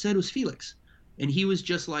what Tort said was Felix. And he was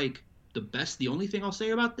just like, the only thing I'll say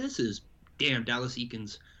about this is, damn, Dallas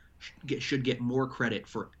Eakins should get more credit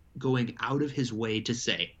for going out of his way to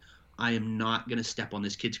say, I am not going to step on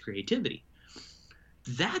this kid's creativity.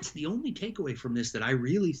 That's the only takeaway from this that I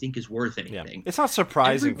really think is worth anything. Yeah. It's not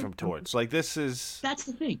surprising from Torts. Like, this is... That's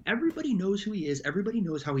the thing. Everybody knows who he is. Everybody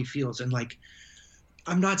knows how he feels. And, like,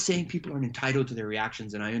 I'm not saying people aren't entitled to their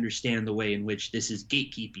reactions, and I understand the way in which this is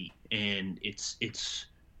gatekeeping. And it's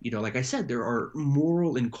you know, like I said, there are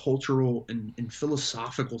moral and cultural and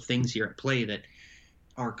philosophical things here at play that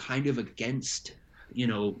are kind of against, you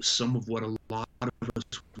know, some of what a lot of us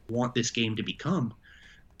want this game to become.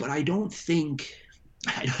 But I don't think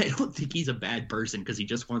he's a bad person because he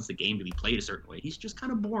just wants the game to be played a certain way. He's just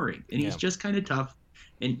kind of boring, and he's just kind of tough,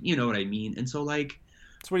 and you know what I mean? And so, like...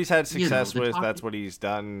 That's what he's had success with. That's what he's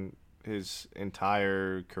done his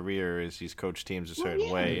entire career, is he's coached teams a certain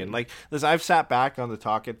way. And, like, listen, I've sat back on the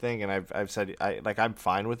Tocchet thing, and I've said, I'm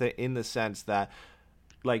fine with it in the sense that,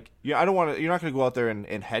 like, you're not going to go out there and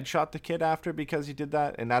headshot the kid after because he did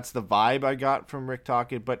that. And that's the vibe I got from Rick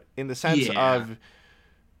Tocchet. But in the sense of,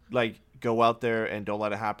 like, go out there and don't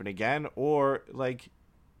let it happen again, or, like,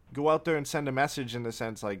 go out there and send a message in the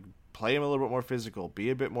sense, like, play him a little bit more physical, be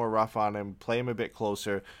a bit more rough on him, play him a bit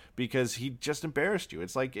closer, because he just embarrassed you.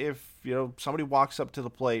 It's like if, you know, somebody walks up to the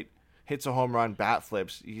plate, hits a home run, bat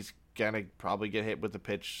flips, he's gonna probably get hit with the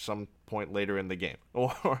pitch some point later in the game,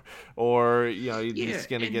 or you know, he's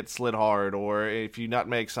gonna get slid hard, or if you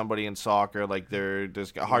nutmeg somebody in soccer, like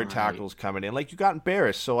there's hard tackles coming in, like, you got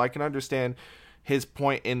embarrassed. So I can understand his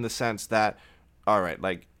point in the sense that, all right,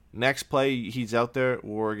 like, next play he's out there,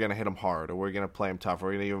 we're going to hit him hard, or we're going to play him tough, or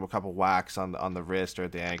we're going to give him a couple whacks on the wrist or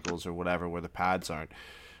at the ankles or whatever, where the pads aren't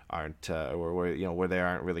or where, you know, where they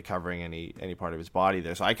aren't really covering any part of his body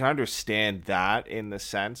there. So I can understand that in the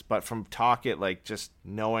sense, but from Tocchet, like, just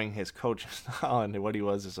knowing his coaching style and what he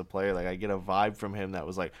was as a player, like, I get a vibe from him that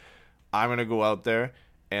was like, I'm going to go out there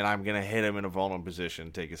and I'm going to hit him in a vulnerable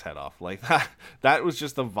position, take his head off. Like, that was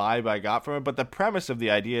just the vibe I got from it. But the premise of the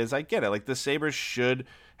idea is I get it. Like, the Sabres should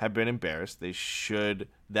have been embarrassed. They should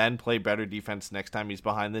then play better defense next time he's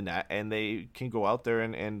behind the net, and they can go out there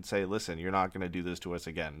and say, listen, you're not going to do this to us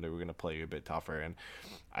again. We're going to play you a bit tougher. And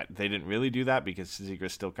they didn't really do that because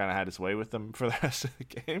Zegras still kind of had his way with them for the rest of the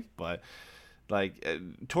game. But, like,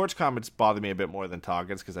 Torts comments bother me a bit more than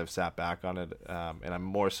Tocchet's because I've sat back on it, and I'm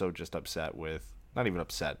more so just upset with, not even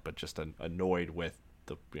upset, but just annoyed with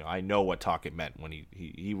the, I know what Tocchet meant when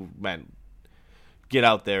he meant get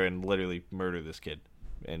out there and literally murder this kid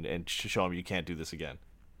and show him you can't do this again.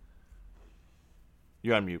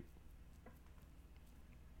 You're on mute.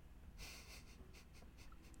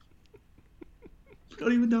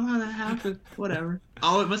 Don't even know how that happened. Whatever.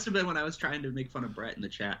 Oh, it must have been when I was trying to make fun of Brett in the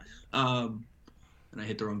chat. And I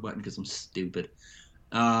hit the wrong button because I'm stupid.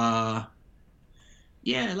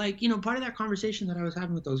 Yeah, like, part of that conversation that I was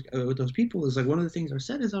having with those people is, like, one of the things I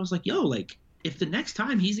said is I was like, yo, like, if the next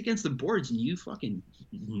time he's against the boards and you fucking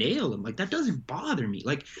nail him, like, that doesn't bother me.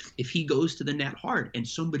 Like, if he goes to the net hard and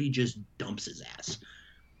somebody just dumps his ass,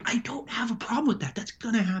 I don't have a problem with that. That's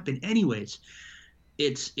gonna happen anyways.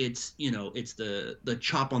 It's the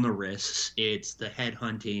chop on the wrists, it's the head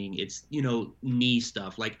hunting, it's, knee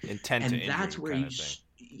stuff, like, intent to injury, that's where kind of thing.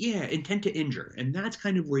 Yeah, intent to injure. And that's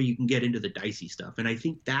kind of where you can get into the dicey stuff. And I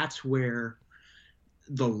think that's where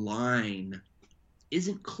the line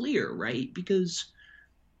isn't clear, right? Because,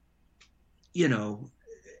 you're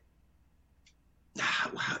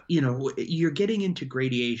getting into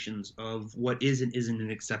gradations of what isn't an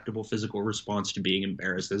acceptable physical response to being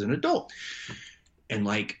embarrassed as an adult. And,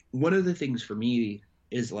 like, one of the things for me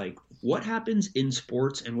is, like, what happens in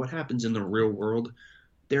sports and what happens in the real world,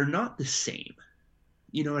 they're not the same.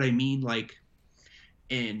 You know what I mean? Like,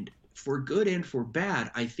 and for good and for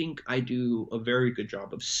bad, I think I do a very good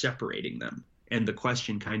job of separating them. And the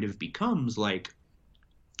question kind of becomes, like,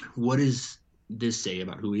 what does this say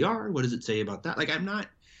about who we are? What does it say about that? Like,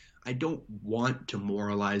 I don't want to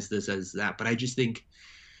moralize this as that, but I just think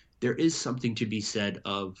there is something to be said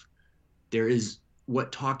of, there is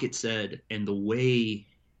what Tocchet said and the way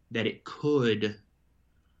that it could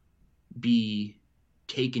be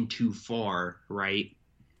taken too far, right,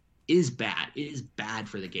 is bad. It is bad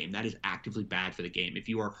for the game. That is actively bad for the game. If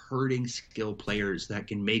you are hurting skill players that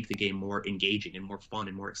can make the game more engaging and more fun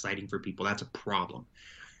and more exciting for people, that's a problem.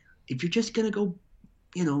 If you're just going to go,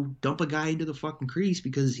 dump a guy into the fucking crease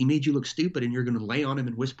because he made you look stupid and you're going to lay on him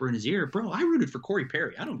and whisper in his ear, bro, I rooted for Corey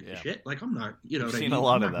Perry. I don't give a shit. Like, I'm not, I've seen a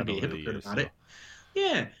lot of that over the years. About it.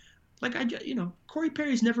 Yeah. Like, Corey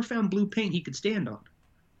Perry's never found blue paint he could stand on.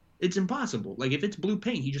 It's impossible. Like, if it's blue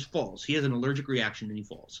paint, he just falls. He has an allergic reaction and he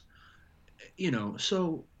falls.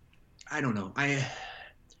 So I don't know. I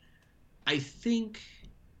think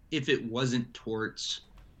if it wasn't Torts,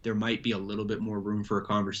 there might be a little bit more room for a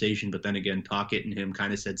conversation. But then again, Tocchet and him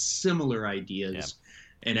kind of said similar ideas,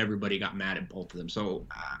 and everybody got mad at both of them. So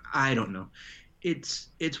I don't know. It's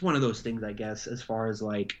one of those things, I guess, as far as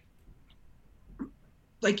like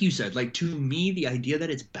you said, like, to me, the idea that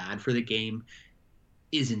it's bad for the game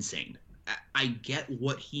is insane. I get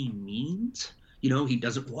what he means. He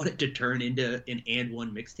doesn't want it to turn into an and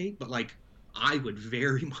one mixtape, but, like, I would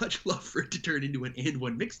very much love for it to turn into an and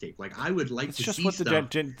one mixtape. Like, I would like to see stuff. It's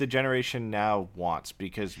just what the generation now wants,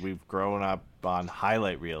 because we've grown up on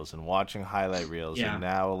highlight reels and watching highlight reels, and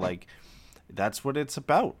now, like, that's what it's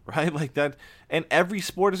about, right? Like that, and every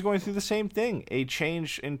sport is going through the same thing, a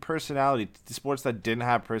change in personality. The sports that didn't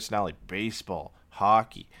have personality, baseball,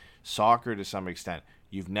 hockey, soccer to some extent,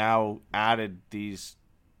 you've now added these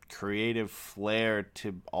creative flair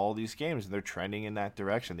to all these games, and they're trending in that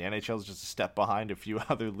direction. The NHL is just a step behind a few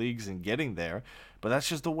other leagues in getting there, but that's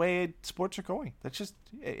just the way sports are going. That's just,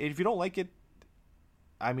 if you don't like it,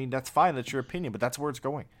 I mean, that's fine, that's your opinion, but that's where it's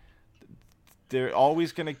going. They're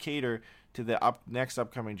always going to cater to the next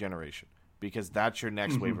upcoming generation, because that's your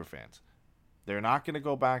next wave of fans. They're not going to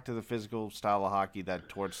go back to the physical style of hockey that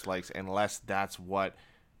Torts likes unless that's what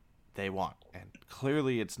they want, and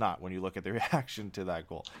clearly it's not when you look at the reaction to that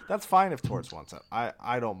goal. That's fine if Torts wants it.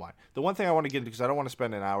 I don't mind. The one thing I want to get into, because I don't want to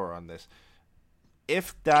spend an hour on this,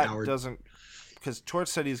 if that doesn't, because Torts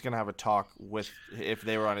said he's going to have a talk with, if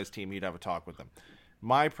they were on his team, he'd have a talk with them.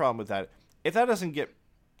 My problem with that, if that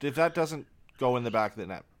doesn't go in the back of the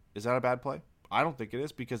net, is that a bad play? I don't think it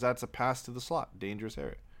is, because that's a pass to the slot, dangerous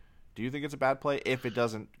area. Do you think it's a bad play if it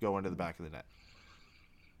doesn't go into the back of the net?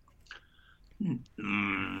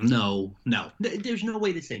 No. There's no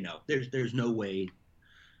way to say no. There's no way.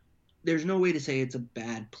 There's no way to say it's a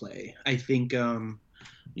bad play. I think,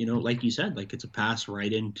 like you said, like, it's a pass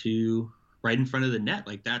right into right in front of the net.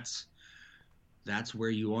 Like that's where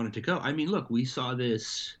you want it to go. I mean, look, we saw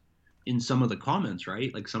this in some of the comments,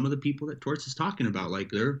 right? Like some of the people that Torts is talking about, like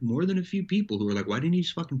there are more than a few people who are like, why didn't you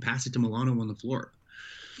just fucking pass it to Milano on the floor?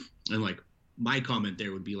 And like my comment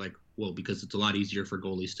there would be like, well, because it's a lot easier for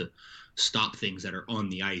goalies to stop things that are on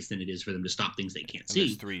the ice than it is for them to stop things they can't see.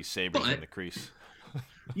 There's 3 Sabres in the crease.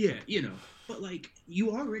 Yeah, you know, but like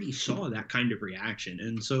you already saw that kind of reaction.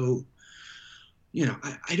 And so, you know,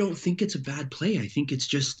 I don't think it's a bad play. I think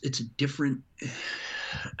it's a different,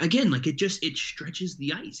 again, like it stretches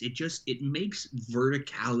the ice. It makes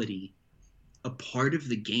verticality a part of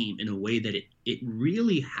the game in a way that it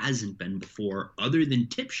really hasn't been before, other than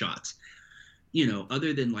tip shots, you know,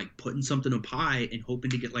 other than like putting something up high and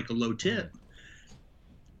hoping to get like a low tip.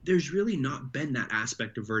 There's really not been that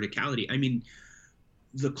aspect of verticality. I mean,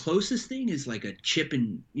 the closest thing is like a chip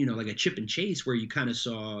and chase where you kind of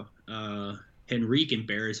saw Henrique and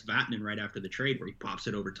Barris Vatanen right after the trade where he pops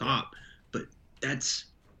it over top. But that's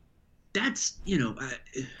you know,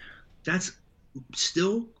 that's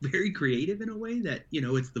still very creative in a way that, you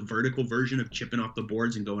know, it's the vertical version of chipping off the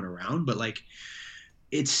boards and going around. But like,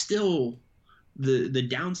 it's still the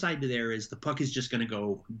downside to there is the puck is just going to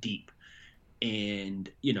go deep. And,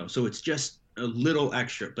 you know, so it's just a little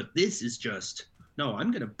extra. But this is just, no,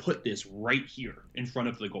 I'm going to put this right here in front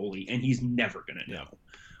of the goalie, and he's never going to know.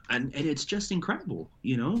 And it's just incredible,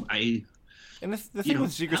 you know. And the thing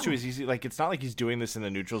with Zegras too is he's like, it's not like he's doing this in the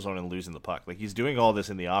neutral zone and losing the puck. Like he's doing all this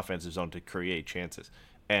in the offensive zone to create chances,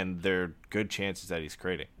 and they're good chances that he's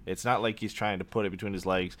creating. It's not like he's trying to put it between his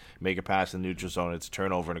legs, make a pass in the neutral zone, it's a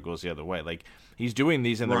turnover and it goes the other way. Like he's doing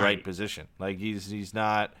these in the right position. Like he's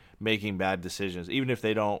not making bad decisions, even if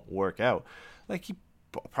they don't work out. Like he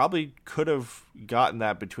probably could have gotten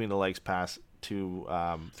that between the legs pass to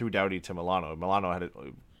through Doughty to Milano. Milano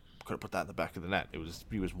could have put that in the back of the net.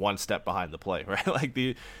 He was one step behind the play, right? Like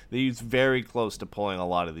he's very close to pulling a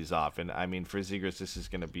lot of these off. And I mean, for Zegras, this is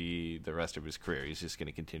going to be the rest of his career. He's just going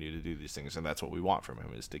to continue to do these things, and that's what we want from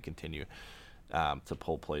him, is to continue to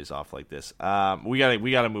pull plays off like this. We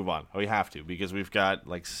got to move on. We have to, because we've got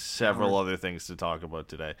like several other things to talk about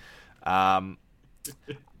today. I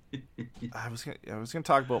was gonna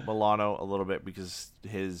talk about Milano a little bit, because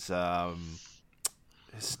his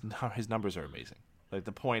numbers are amazing. Like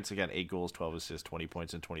the points, again, 8 goals, 12 assists, 20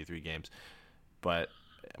 points in 23 games. But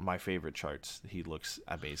my favorite charts, he looks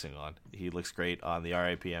amazing on. He looks great on the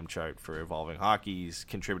RIPM chart for Evolving Hockey. He's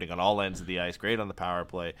contributing on all ends of the ice. Great on the power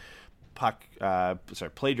play.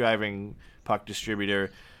 Play driving, puck distributor.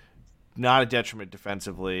 Not a detriment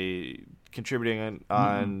defensively. Contributing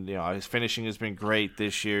on you know, his finishing has been great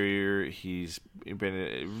this year. He's been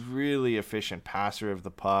a really efficient passer of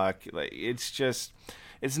the puck. Like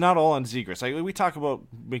it's not all on Zegras. Like we talk about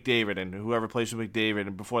McDavid and whoever plays with McDavid,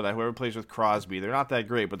 and before that whoever plays with Crosby. They're not that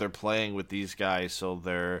great, but they're playing with these guys, so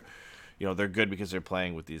they're good because they're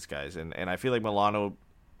playing with these guys. And I feel like Milano,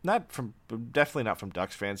 definitely not from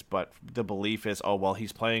Ducks fans, but the belief is, oh well,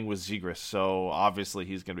 he's playing with Zegras, so obviously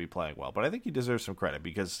he's going to be playing well. But I think he deserves some credit,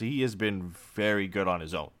 because he has been very good on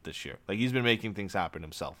his own this year. Like he's been making things happen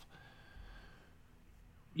himself.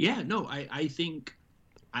 Yeah, no, I think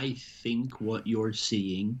what you're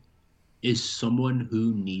seeing is someone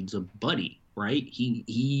who needs a buddy, right?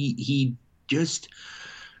 He just,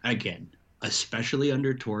 again, especially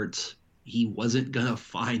under Torts, he wasn't gonna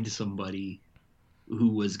find somebody who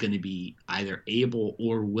was going to be either able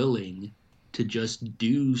or willing to just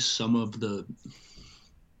do some of the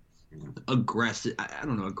aggressive,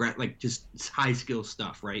 like just high skill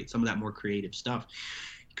stuff, right? Some of that more creative stuff.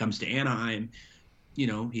 He comes to Anaheim, you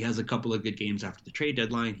know, he has a couple of good games after the trade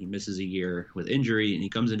deadline. He misses a year with injury, and he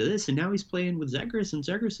comes into this, and now he's playing with Zegras, and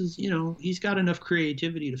Zegras is, you know, he's got enough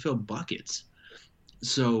creativity to fill buckets.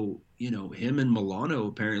 So, you know, him and Milano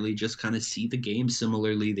apparently just kind of see the game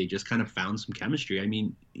similarly. They just kind of found some chemistry. I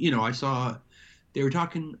mean, you know, I saw they were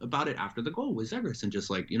talking about it after the goal with Zegras, and just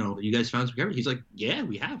like, you know, you guys found some chemistry. He's like, yeah,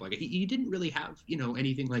 we have. Like, he didn't really have, you know,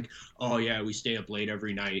 anything like, oh, yeah, we stay up late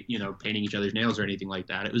every night, you know, painting each other's nails or anything like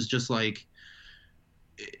that. It was just like,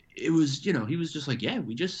 it was, you know, he was just like, yeah,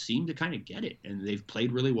 we just seem to kind of get it. And they've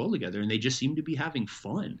played really well together, and they just seem to be having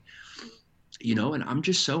fun. You know, and I'm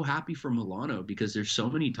just so happy for Milano, because there's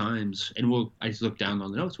so many times, and I just look down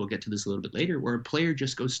on the notes, we'll get to this a little bit later, where a player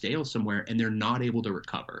just goes stale somewhere and they're not able to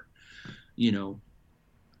recover. You know,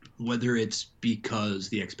 whether it's because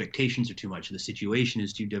the expectations are too much, the situation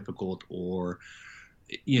is too difficult, or,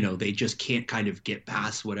 you know, they just can't kind of get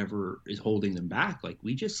past whatever is holding them back. Like,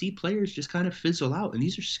 we just see players just kind of fizzle out, and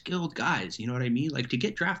these are skilled guys. You know what I mean? Like, to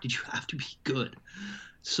get drafted, you have to be good.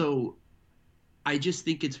 So I just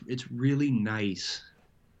think it's really nice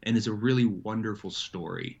And it's a really wonderful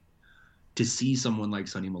story to see someone like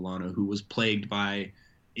Sonny Milano, who was plagued by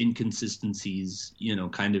inconsistencies,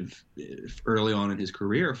 kind of early on in his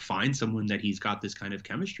career, find someone that he's got this kind of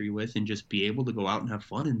chemistry with and just be able to go out and have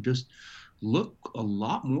fun and just look a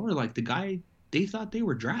lot more like the guy they thought they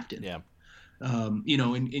were drafting. Yeah.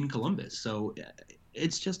 In Columbus. So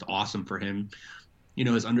it's just awesome for him.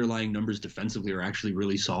 His underlying numbers defensively are actually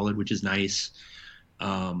really solid, which is nice.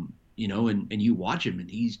 And you watch him and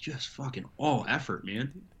he's just fucking all effort, man.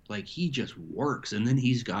 Like, he just works, and then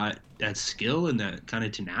he's got that skill and that kind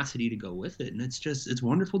of tenacity to go with it. And it's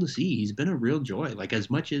wonderful to see. He's been a real joy. Like, as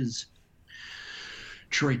much as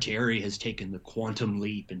Troy Terry has taken the quantum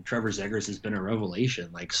leap and Trevor Zegras has been a revelation,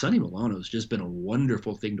 like, Sonny Milano's just been a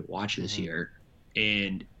wonderful thing to watch this year.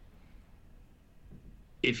 And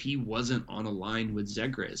if he wasn't on a line with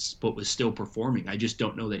Zegras but was still performing, I just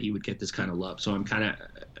don't know that he would get this kind of love. So I'm kind of,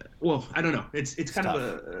 I don't know. It's kind tough.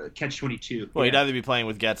 of a catch-22. Well, he'd either be playing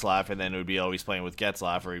with Getzlaf, and then it would be always playing with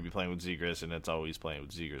Getzlaf, or he'd be playing with Zegras, and it's always playing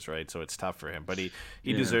with Zegras, right? So it's tough for him. But he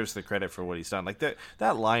deserves the credit for what he's done. Like,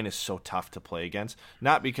 that line is so tough to play against,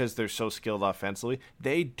 not because they're so skilled offensively.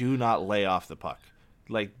 They do not lay off the puck.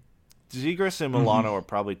 Like, Zegras and Milano are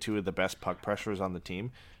probably two of the best puck pressures on the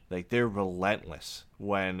team. Like, they're relentless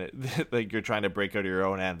when like you're trying to break out of your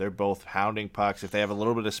own end. They're both hounding pucks. If they have a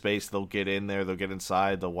little bit of space, they'll get in there. They'll get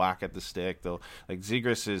inside. They'll whack at the stick.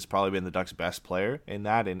 Zegras has probably been the Ducks' best player in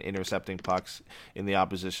that, in intercepting pucks in the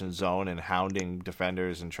opposition zone and hounding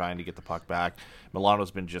defenders and trying to get the puck back.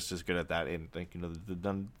 Milano's been just as good at that, and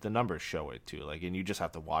the numbers show it too. Like, and you just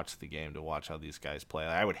have to watch the game to watch how these guys play.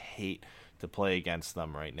 Like, I would hate to play against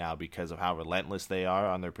them right now because of how relentless they are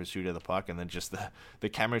on their pursuit of the puck, and then just the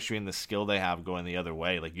chemistry and the skill they have going the other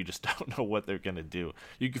way. Like, you just don't know what they're going to do.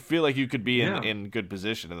 You could feel like you could be in good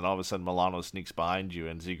position, and then all of a sudden Milano sneaks behind you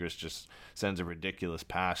and Zegras just sends a ridiculous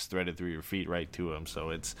pass threaded through your feet right to him. So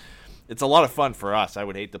it's a lot of fun for us. I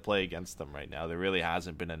would hate to play against them right now. There really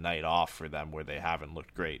hasn't been a night off for them where they haven't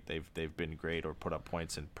looked great. They've been great or put up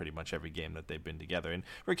points in pretty much every game that they've been together. And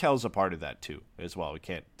Raquel's a part of that too, as well. We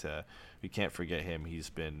can't forget him. He's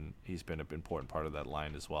been an important part of that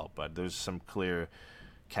line as well. But there's some clear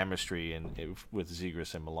chemistry with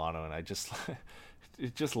Zegras and Milano, and I just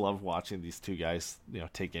love watching these two guys,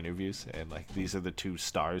 take interviews, and like, these are the two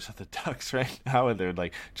stars of the Ducks right now, and they're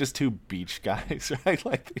like just two beach guys, right?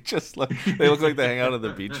 Like, they look like they hang out on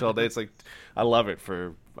the beach all day. It's like, I love it.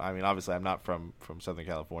 Obviously I'm not from Southern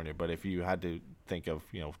California, but if you had to think of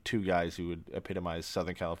two guys who would epitomize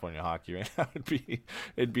Southern California hockey right now,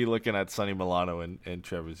 it'd be looking at Sonny Milano and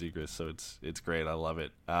Trevor Zegras. So it's great. I love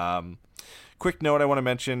it. Quick note I want to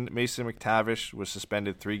mention: Mason McTavish was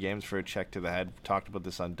suspended 3 games for a check to the head. We talked about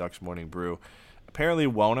this on Ducks Morning Brew. Apparently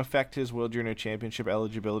won't affect his World Junior Championship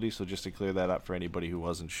eligibility, so just to clear that up for anybody who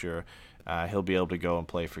wasn't sure, he'll be able to go and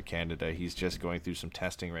play for Canada. He's just going through some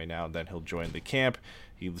testing right now, and then he'll join the camp.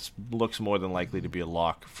 He looks more than likely to be a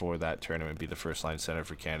lock for that tournament, be the first-line center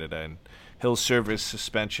for Canada, and he'll serve his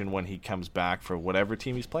suspension when he comes back for whatever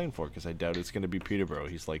team he's playing for, because I doubt it's going to be Peterborough.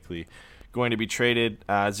 He's likely going to be traded.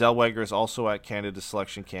 Zellweger is also at Canada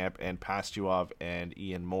selection camp, and Pastuov and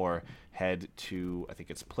Ian Moore head to, I think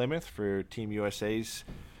it's Plymouth, for Team USA's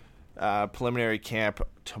preliminary camp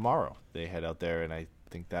tomorrow. They head out there, and I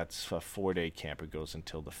think that's a 4-day camp. It goes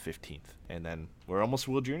until the 15th. And then we're almost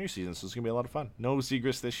World Junior season, so it's going to be a lot of fun. No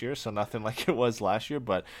Zegras this year, so nothing like it was last year,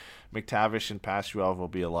 but McTavish and Pastuov will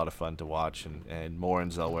be a lot of fun to watch, and Moore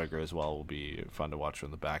and Zellweger as well will be fun to watch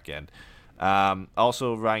from the back end.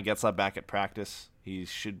 Also, Ryan Getzlaf back at practice. He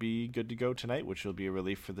should be good to go tonight, which will be a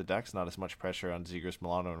relief for the Ducks. Not as much pressure on Zegras,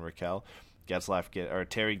 Milano, and Raquel.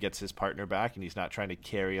 Terry gets his partner back, and he's not trying to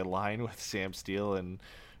carry a line with Sam Steele and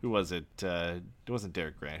who was it? It wasn't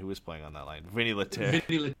Derek Grant. Who was playing on that line? Vinny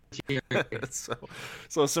Lettieri.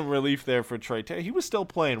 So some relief there for Troy Terry. He was still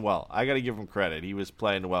playing well. I got to give him credit. He was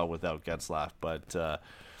playing well without Getzlaf, but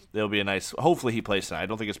there'll be a nice. Hopefully he plays tonight. I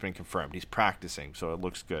don't think it's been confirmed. He's practicing, so it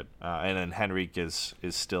looks good. And then Henrique is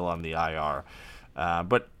still on the IR.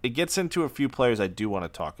 But it gets into a few players I do want to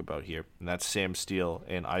talk about here, and that's Sam Steele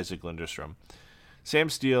and Isaac Lindstrom. Sam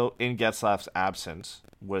Steele, in Getzlaf's absence,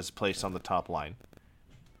 was placed on the top line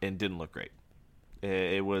and didn't look great.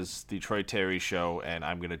 It was the Troy Terry show, and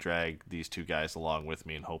I'm going to drag these two guys along with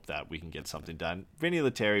me and hope that we can get something done. Vinny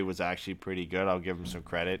Lettieri was actually pretty good. I'll give him some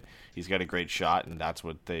credit. He's got a great shot, and that's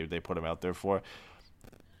what they put him out there for.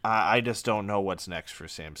 I just don't know what's next for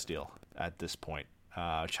Sam Steele at this point.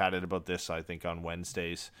 Chatted about this, I think, on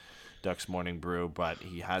Wednesday's Ducks Morning Brew, but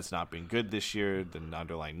he has not been good this year. The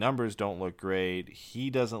underlying numbers don't look great. He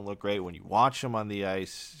doesn't look great when you watch him on the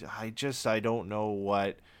ice. I don't know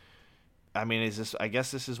what I mean, I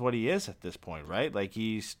guess this is what he is at this point, right? Like,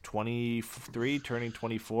 he's 23, turning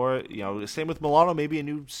 24. You know, same with Milano, maybe a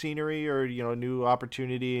new scenery or, you know, a new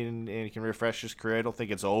opportunity, and he can refresh his career. I don't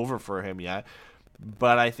think it's over for him yet.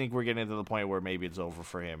 But I think we're getting to the point where maybe it's over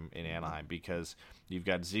for him in Anaheim, because you've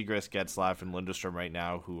got Zegras, Getzlaf, and Lindstrom right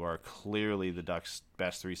now, who are clearly the Ducks'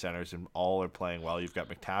 best three centers, and all are playing well. You've got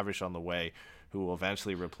McTavish on the way, who will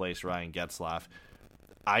eventually replace Ryan Getzlaf.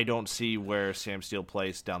 I don't see where Sam Steele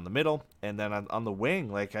plays down the middle. And then on the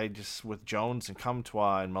wing, like, with Jones and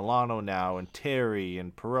Comtois and Milano now, and Terry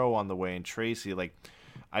and Perreault on the way, and Tracy, like,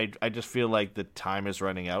 I just feel like the time is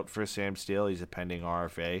running out for Sam Steele. He's a pending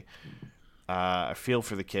RFA. I feel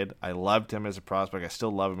for the kid. I loved him as a prospect. I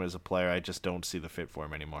still love him as a player. I just don't see the fit for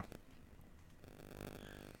him anymore.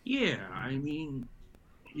 Yeah, I mean,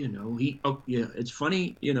 you know, it's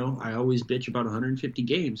funny, you know, I always bitch about 150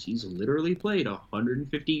 games. He's literally played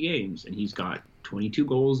 150 games, and he's got 22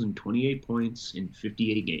 goals and 28 points in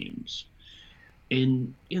 58 games.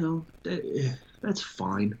 And, you know, that's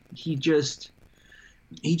fine. He just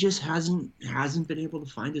hasn't been able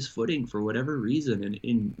to find his footing for whatever reason.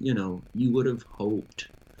 And you know, you would have hoped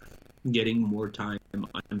getting more time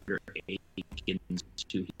under Aikens,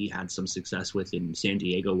 who he had some success with in San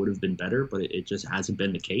Diego, would have been better, but it just hasn't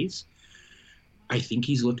been the case. I think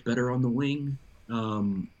he's looked better on the wing.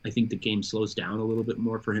 I think the game slows down a little bit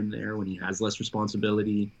more for him there when he has less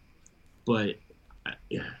responsibility. But,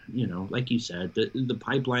 you know, like you said, the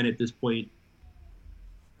pipeline at this point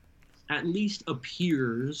at least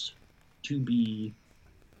appears to be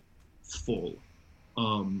full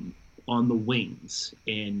on the wings,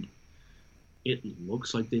 and it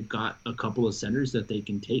looks like they've got a couple of centers that they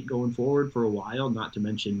can take going forward for a while, not to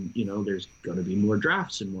mention, you know, there's going to be more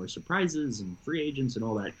drafts and more surprises and free agents and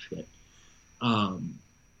all that shit.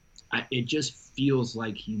 It just feels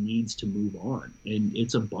like he needs to move on, and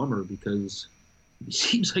it's a bummer because he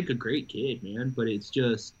seems like a great kid, man, but it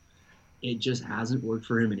just hasn't worked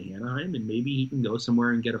for him in Anaheim, and maybe he can go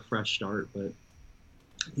somewhere and get a fresh start. But,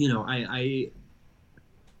 you know,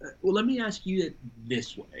 well, let me ask you it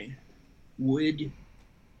this way. Would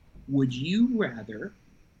you rather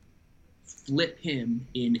flip him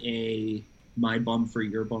in a my bum for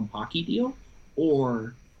your bum hockey deal,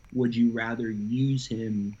 or would you rather use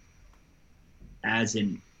him as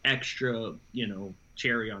an extra, you know,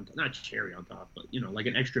 not cherry on top, but, you know, like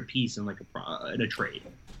an extra piece in like in a trade?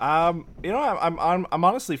 You know, I'm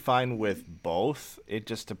honestly fine with both. It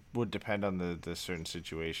just would depend on the certain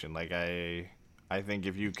situation. Like, I think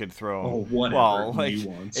if you could throw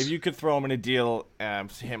if you could throw him in a deal,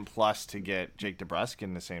 him plus to get Jake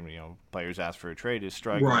DeBrusk, the same, you know, players ask for a trade is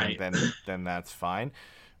struggling, right, then that's fine.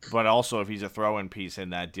 But also if he's a throw-in piece in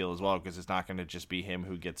that deal as well, because it's not going to just be him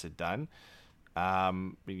who gets it done.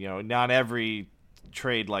 You know, not every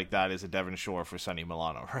trade like that is a Devon Shore for Sonny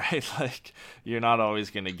Milano, right? Like, you're not always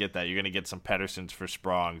going to get that. You're going to get some Petterssons for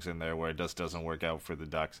Sprongs in there where it just doesn't work out for the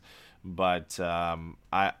Ducks. But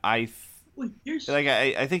I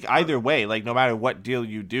think either way, like, no matter what deal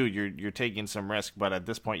you do, you're taking some risk. But at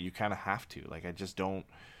this point, you kind of have to. Like, I just don't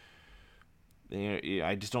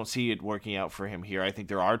see it working out for him here. I think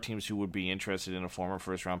there are teams who would be interested in a former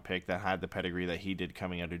first-round pick that had the pedigree that he did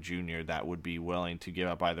coming out of junior, that would be willing to give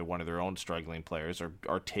up either one of their own struggling players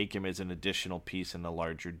or take him as an additional piece in the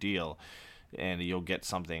larger deal, and you'll get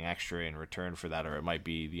something extra in return for that, or it might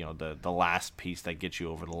be, you know, the last piece that gets you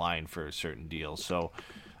over the line for a certain deal. So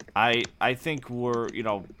I think we're, you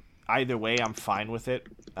know, either way, I'm fine with it.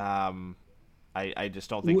 I just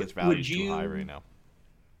don't think its value is too high right now.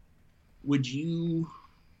 Would you,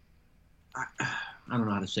 I don't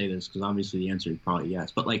know how to say this, because obviously the answer is probably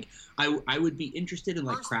yes, but like I would be interested in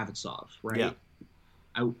like Kravtsov, right? Yeah.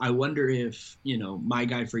 I wonder if, you know, my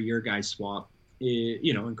guy for your guy swap,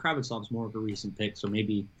 you know, and Kravtsov's more of a recent pick, so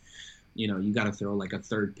maybe, you know, you got to throw like a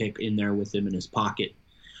third pick in there with him in his pocket.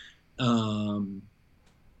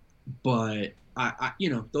 But I,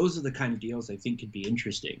 you know, those are the kind of deals I think could be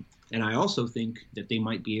interesting. And I also think that they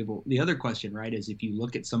might be able, the other question, right, is if you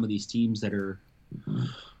look at some of these teams that are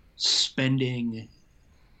spending,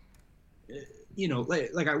 you know,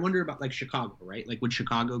 like I wonder about like Chicago, right? Like, would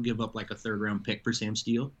Chicago give up like a third-round pick for Sam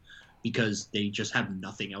Steele because they just have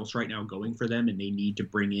nothing else right now going for them and they need to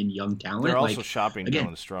bring in young talent? They're also shopping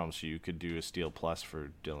Dylan Strome, so you could do a Steele plus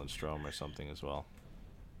for Dylan Strome or something as well.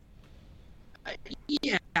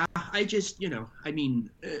 Yeah, I just, you know, I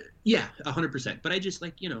mean, yeah, 100%. But I just,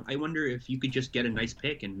 like, you know, I wonder if you could just get a nice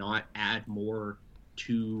pick and not add more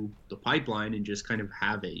to the pipeline and just kind of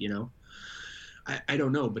have it, you know. I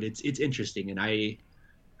don't know, but it's interesting. And I,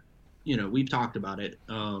 you know, we've talked about it,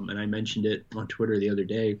 and I mentioned it on Twitter the other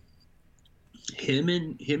day. him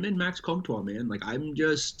and Max Comtois, man. Like I'm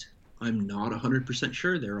not 100%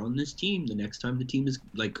 sure they're on this team the next time the team is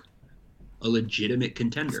like a legitimate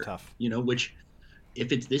contender. It's tough. You know, which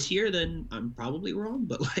if it's this year, then I'm probably wrong.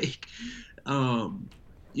 But like,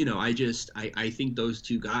 you know, I think those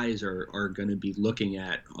two guys are going to be looking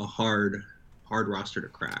at a hard roster to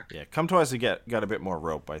crack. Yeah, Comtois to got a bit more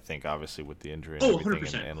rope, I think, obviously with the injury and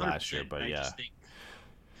everything and last year. But I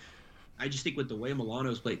just think with the way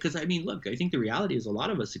Milano's played, because I mean, look, I think the reality is a lot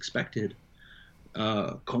of us expected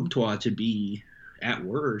Comtois to be at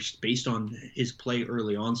worst, based on his play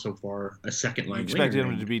early on so far, a second line. You expected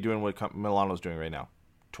him to be doing what Milano's doing right now,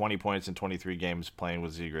 20 points in 23 games, playing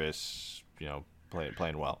with Zegras, you know,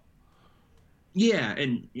 playing well. Yeah,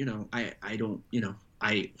 and you know, I don't, you know,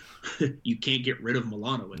 you can't get rid of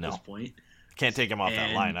Milano at this point. Can't take him off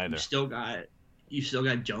that line either. You still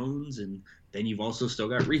got Jones, and then you've also still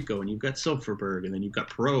got Rico, and you've got Silfverberg, and then you've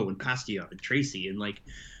got Perreault and Pastillon and Tracy, and like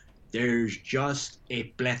there's just a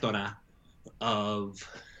plethora of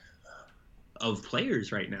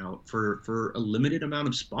players right now for a limited amount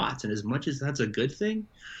of spots, and as much as that's a good thing,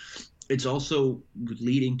 it's also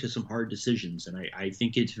leading to some hard decisions. And I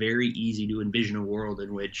think it's very easy to envision a world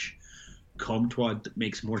in which Comtois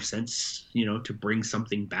makes more sense, you know, to bring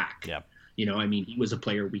something back. Yep. You know, I mean, he was a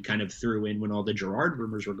player we kind of threw in when all the Gerard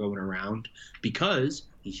rumors were going around because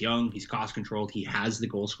he's young, he's cost controlled, he has the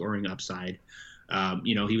goal scoring upside.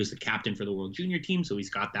 You know, he was the captain for the World Junior team, so he's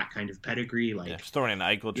got that kind of pedigree. Like, just throwing in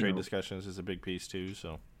Eichel trade discussions is a big piece too.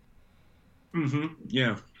 So,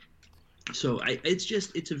 yeah. So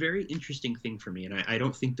it's a very interesting thing for me, and I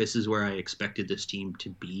don't think this is where I expected this team to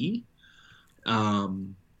be.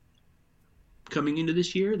 Coming into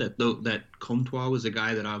this year, that Comtois was a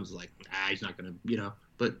guy that I was like, he's not gonna, you know.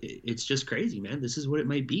 But it's just crazy, man. This is what it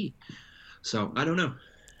might be. So I don't know.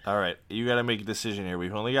 All right, you got to make a decision here.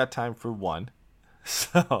 We've only got time for one.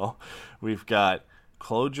 So we've got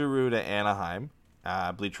Claude Giroux to Anaheim.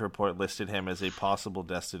 Bleacher Report listed him as a possible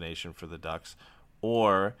destination for the Ducks.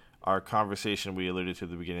 Or our conversation we alluded to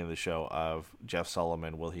at the beginning of the show of Jeff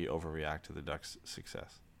Sullivan, will he overreact to the Ducks'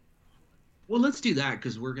 success? Well, let's do that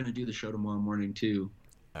because we're going to do the show tomorrow morning too.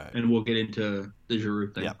 Right. And we'll get into the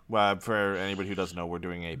Giroux thing. Yeah. Well, for anybody who doesn't know, we're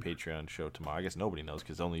doing a Patreon show tomorrow. I guess nobody knows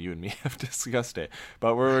because only you and me have discussed it.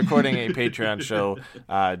 But we're recording a Patreon show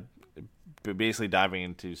basically diving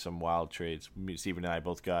into some wild trades. Steven and I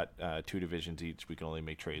both got 2 divisions each. We can only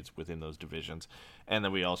make trades within those divisions. And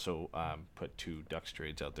then we also put 2 Ducks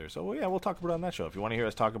trades out there. So, yeah, we'll talk about it on that show. If you want to hear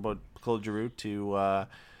us talk about Claude Giroux to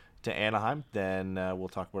Anaheim, then we'll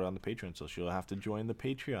talk about it on the Patreon. So you'll have to join the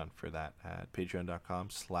Patreon for that at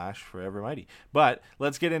patreon.com/forevermighty. But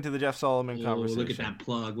let's get into the Jeff Sullivan conversation. Look at that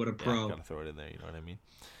plug. What a pro. Gotta throw it in there, you know what I mean?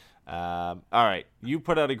 All right. You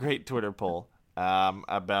put out a great Twitter poll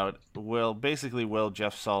about will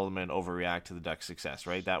Jeff Sullivan overreact to the Ducks' success,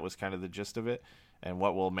 right? That was kind of the gist of it. And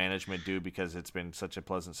what will management do because it's been such a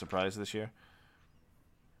pleasant surprise this year?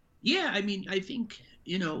 Yeah, I mean, I think,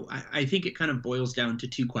 you know, I think it kind of boils down to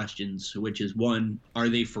 2 questions, which is, one, are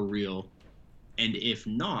they for real? And if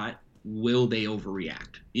not, will they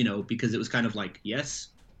overreact? You know, because it was kind of like, yes,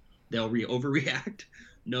 they'll overreact.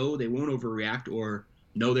 No, they won't overreact. Or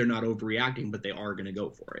no, they're not overreacting, but they are going to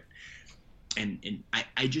go for it. And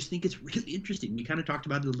I just think it's really interesting. We kind of talked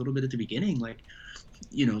about it a little bit at the beginning. Like,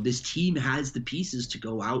 you know, this team has the pieces to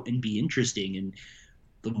go out and be interesting. And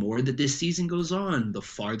the more that this season goes on, the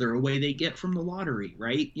farther away they get from the lottery,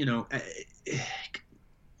 right? You know,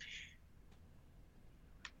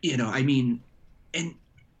 I mean, and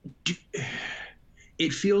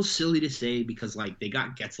it feels silly to say because, like, they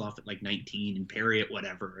got Getzlaf at, like, 19 and Perry at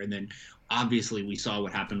whatever. And then, obviously, we saw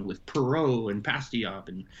what happened with Perreault and Pastillon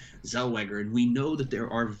and Zellweger. And we know that there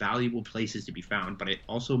are valuable places to be found. But it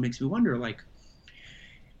also makes me wonder, like,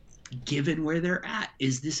 given where they're at,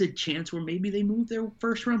 is this a chance where maybe they move their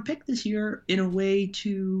first-round pick this year in a way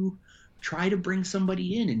to try to bring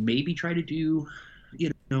somebody in and maybe try to do,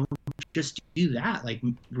 you know, just do that, like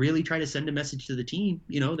really try to send a message to the team,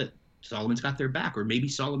 you know, that Solomon's got their back, or maybe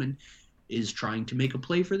Solomon is trying to make a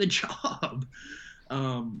play for the job.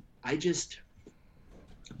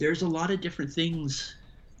 There's a lot of different things,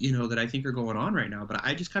 you know, that I think are going on right now, but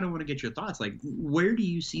I just kind of want to get your thoughts. Like, where do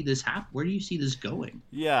you see this happen? Where do you see this going?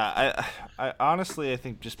 Yeah, I honestly, I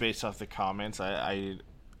think just based off the comments, I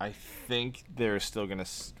think they're still going to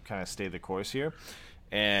kind of stay the course here.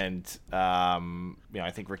 And, you know,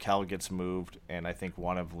 I think Raquel gets moved, and I think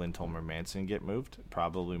one of Lindholm or Manson get moved,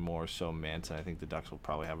 probably more so Manson. I think the Ducks will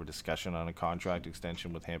probably have a discussion on a contract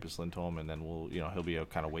extension with Hampus Lindholm, and then he'll be a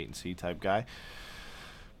kind of wait-and-see type guy.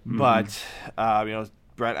 Mm-hmm. But, you know,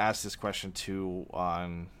 Brett asked this question too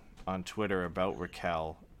on on Twitter about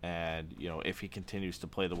Raquel, and if he continues to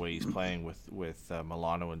play the way he's playing with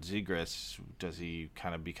Milano and Zegras, does he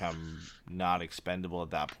kind of become not expendable at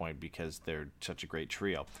that point because they're such a great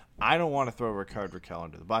trio? I don't want to throw Rickard Rakell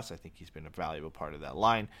under the bus. I think he's been a valuable part of that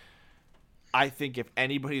line. I think if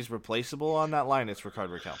anybody's replaceable on that line, it's Rickard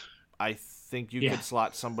Rakell. I think you could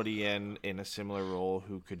slot somebody in a similar role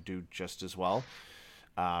who could do just as well.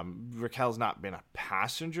 Rakell's not been a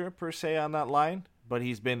passenger per se on that line, but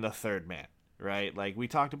he's been the third man, right? Like we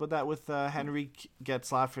talked about that with Henrique,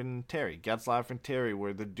 Getzlaf, and Terry. Getzlaf and Terry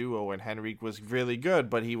were the duo, and Henrique was really good,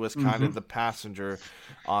 but he was kind of the passenger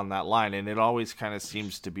on that line, and it always kind of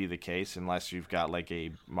seems to be the case unless you've got like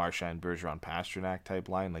a Marchand, Bergeron, Pastrnak type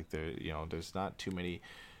line. Like there's not too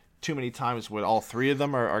many times where all three of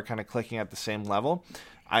them are kind of clicking at the same level.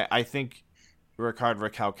 I think Rickard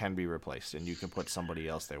Rakell can be replaced, and you can put somebody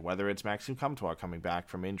else there, whether it's Maxime Comtois coming back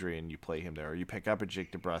from injury and you play him there, or you pick up a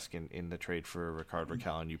Jake DeBrusk in the trade for Rickard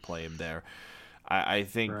Rakell and you play him there. I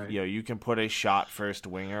think you can put a shot first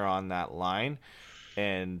winger on that line,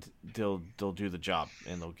 and they'll do the job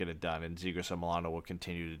and they'll get it done. And Zegras and Milano will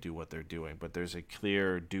continue to do what they're doing, but there's a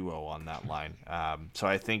clear duo on that line. So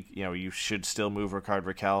I think you should still move Rickard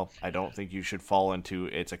Rakell. I don't think you should fall into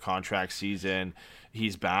it's a contract season,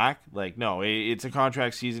 he's back. Like, no, it's a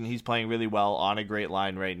contract season. He's playing really well on a great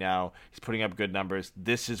line right now. He's putting up good numbers.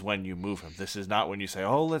 This is when you move him. This is not when you say,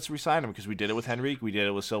 oh, let's re-sign him, because we did it with Henrique, we did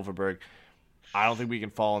it with Silfverberg. I don't think we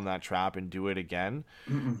can fall in that trap and do it again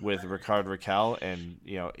with Rickard Rakell. And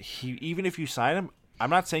he, even if you sign him, I'm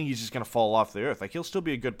not saying he's just going to fall off the earth. Like, he'll still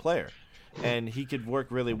be a good player, and he could work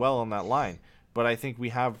really well on that line. But I think we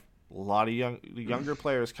have a lot of younger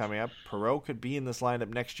players coming up. Perreault could be in this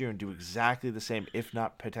lineup next year and do exactly the same, if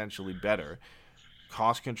not potentially better.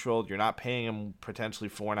 Cost controlled. You're not paying him potentially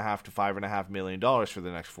 $4.5 to $5.5 million for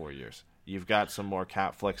the next 4 years. You've got some more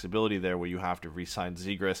cap flexibility there where you have to re-sign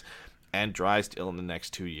Zegras and Drysdale in the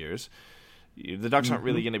next 2 years. The Ducks aren't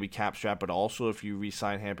really going to be cap strapped, but also if you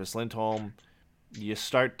re-sign Hampus Lindholm,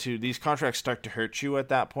 these contracts start to hurt you at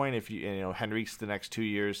that point. If Henrique's the next 2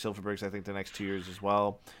 years, Silfverberg's I think the next 2 years as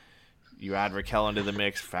well. You add Rakell into the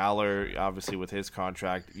mix, Fowler obviously with his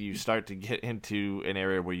contract, you start to get into an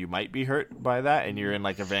area where you might be hurt by that, and you're in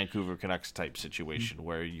like a Vancouver Canucks type situation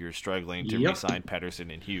where you're struggling to re-sign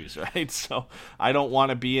Pettersson and Hughes, right? So I don't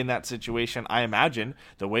want to be in that situation. I imagine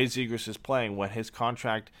the way Zegras is playing, when his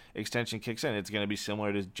contract extension kicks in, it's going to be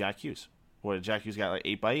similar to Jack Hughes. Jack Hughes got like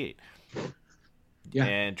 8x8. Yeah.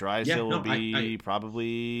 And Drysdale will be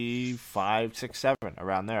probably 5, 6, 7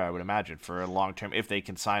 around there, I would imagine, for a long term. If they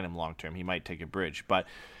can sign him long term, he might take a bridge. But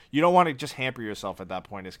you don't want to just hamper yourself at that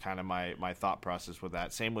point, is kind of my thought process with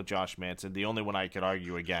that. Same with Josh Manson. The only one I could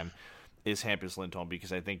argue again is Hampus Lindholm,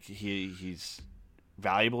 because I think he's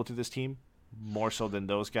valuable to this team, more so than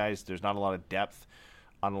those guys. There's not a lot of depth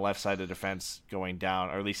on the left side of the defense going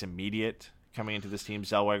down, or at least immediate coming into this team.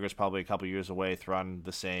 Zellweger's probably a couple years away, Thrun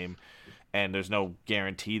the same. And there's no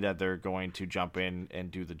guarantee that they're going to jump in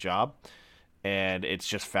and do the job. And it's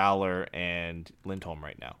just Fowler and Lindholm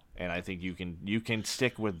right now. And I think you can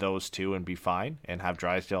stick with those two and be fine, and have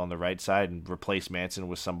Drysdale on the right side and replace Manson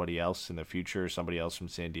with somebody else in the future, or somebody else from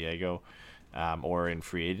San Diego, or in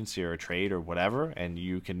free agency or a trade or whatever. And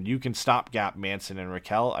you can stopgap Manson and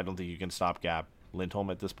Rakell. I don't think you can stopgap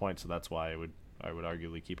Lindholm at this point, so that's why I would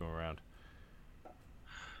arguably keep him around.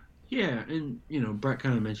 Yeah, and Brett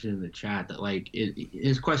kind of mentioned in the chat that like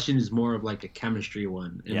his question is more of like a chemistry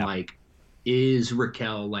one, and like, is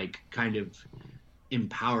Rakell like kind of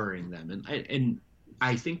empowering them? And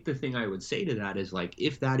I think the thing I would say to that is, like,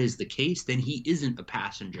 if that is the case, then he isn't a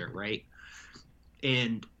passenger, right?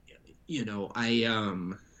 And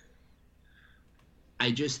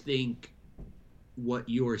I just think what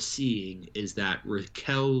you're seeing is that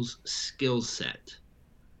Rakell's skill set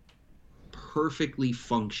perfectly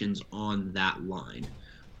functions on that line,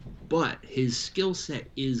 but his skill set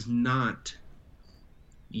is not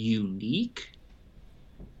unique,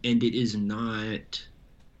 and it is not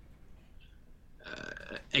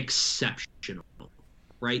exceptional,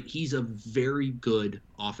 right? He's a very good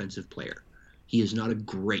offensive player. He is not a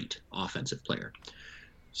great offensive player.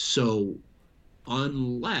 So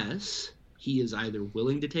unless he is either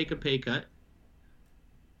willing to take a pay cut,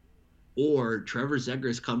 or Trevor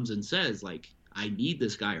Zegras comes and says, like, I need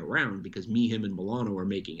this guy around because me, him, and Milano are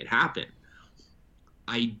making it happen,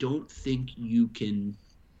 I don't think you can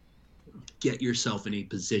get yourself in a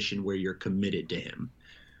position where you're committed to him.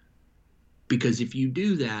 Because if you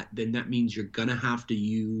do that, then that means you're going to have to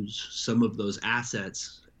use some of those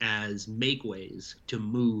assets as makeways to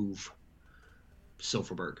move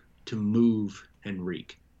Silfverberg, to move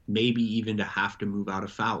Henrique, maybe even to have to move out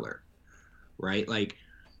of Fowler, right? Like,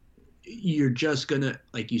 you're just going to,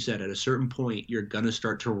 like you said, at a certain point, you're going to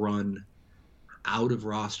start to run out of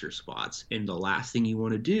roster spots. And the last thing you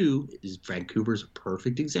want to do is, Vancouver's a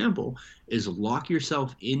perfect example, is lock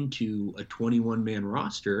yourself into a 21-man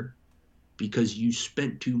roster because you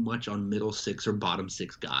spent too much on middle six or bottom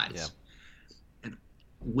six guys. Yeah. And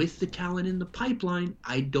with the talent in the pipeline,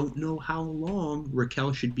 I don't know how long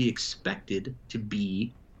Rakell should be expected to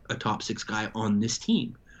be a top six guy on this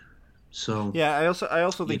team. So yeah, I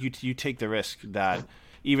also think you take the risk that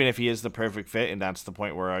even if he is the perfect fit, and that's the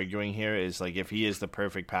point we're arguing here, is like if he is the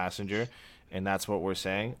perfect passenger, and that's what we're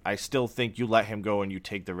saying, I still think you let him go and you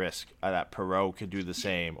take the risk that Perreault could do the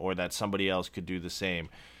same or that somebody else could do the same,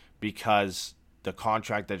 because the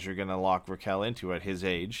contract that you're going to lock Rakell into at his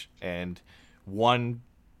age and one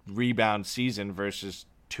rebound season versus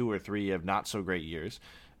 2 or 3 of not so great years,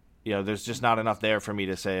 there's just not enough there for me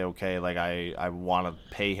to say, okay, like I want to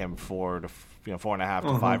pay him 4.5 to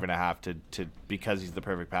 5.5 to because he's the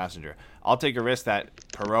perfect passenger. I'll take a risk that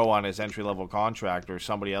Perreault on his entry level contract or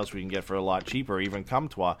somebody else we can get for a lot cheaper, even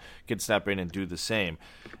Comtois, could step in and do the same.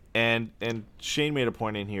 And Shane made a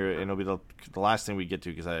point in here, and it'll be the last thing we get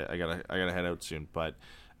to because I gotta head out soon. But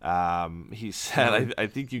he said, I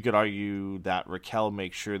think you could argue that Rakell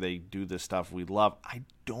makes sure they do the stuff we love. I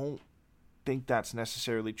don't think that's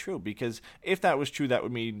necessarily true, because if that was true, that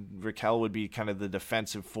would mean Rakell would be kind of the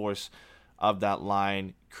defensive force of that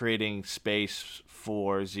line, creating space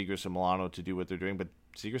for Zegras and Milano to do what they're doing. But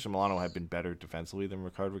Zegras and Milano have been better defensively than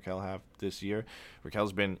Rickard Rakell have this year.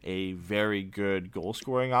 Rakell's been a very good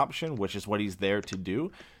goal-scoring option, which is what he's there to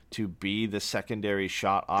do, to be the secondary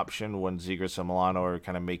shot option when Zegras and Milano are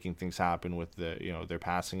kind of making things happen with their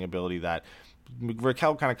passing ability. That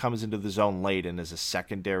Rakell kind of comes into the zone late and is a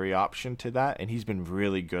secondary option to that, and he's been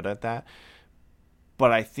really good at that.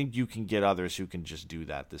 But I think you can get others who can just do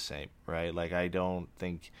that the same, right? Like, I don't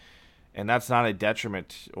think, and that's not a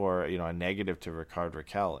detriment or a negative to Rickard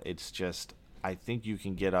Rakell. It's just, I think you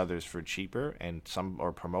can get others for cheaper and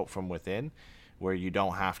or promote from within, where you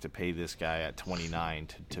don't have to pay this guy at 29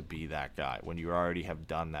 to be that guy when you already have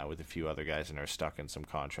done that with a few other guys and are stuck in some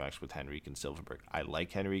contracts with Henrique and Silfverberg. I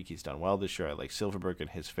like Henrique. He's done well this year. I like Silfverberg and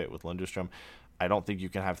his fit with Lundestrom. I don't think you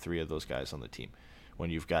can have 3 of those guys on the team when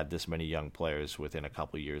you've got this many young players within a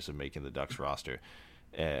couple of years of making the Ducks roster.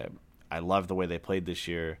 I love the way they played this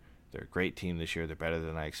year. They're a great team this year. They're better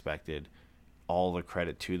than I expected. All the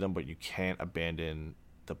credit to them, but you can't abandon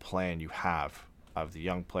the plan you have of the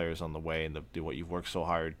young players on the way and what you've worked so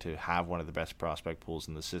hard to have one of the best prospect pools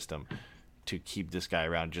in the system, to keep this guy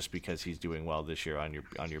around just because he's doing well this year on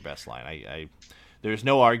your best line. There's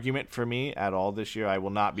no argument for me at all this year. I will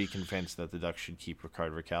not be convinced that the Ducks should keep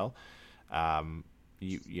Rickard Rakell. I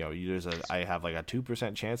have like a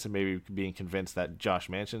 2% chance of maybe being convinced that Josh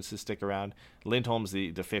Manson should stick around. Lindholm's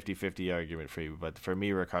the 50-50 argument for you, but for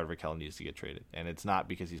me, Rickard Rakell needs to get traded, and it's not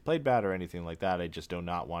because he's played bad or anything like that. I just do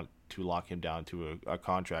not want to lock him down to a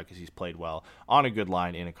contract because he's played well on a good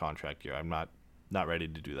line in a contract year. I'm not ready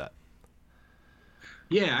to do that.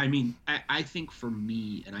 Yeah, I mean, I think for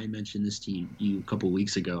me, and I mentioned this to you a couple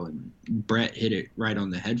weeks ago, and Brett hit it right on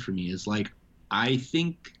the head for me, is like, I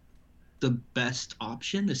think the best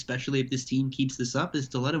option, especially if this team keeps this up, is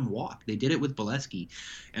to let him walk. They did it with Bolesky,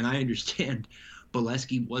 and I understand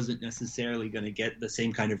Bolesky wasn't necessarily going to get the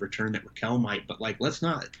same kind of return that Rakell might, but like, let's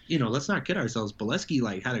not kid ourselves. Bolesky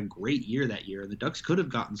like had a great year that year, and the Ducks could have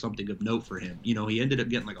gotten something of note for him. He ended up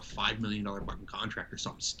getting like a $5 million fucking contract or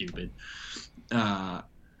something stupid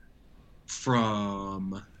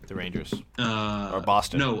from the Rangers or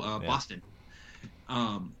Boston. Boston.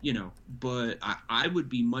 But I would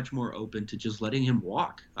be much more open to just letting him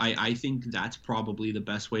walk. I think that's probably the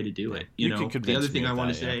best way to do it. The other thing I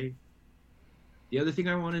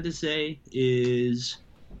wanted to say is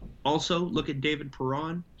also look at David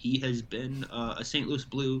Perron. He has been a St. Louis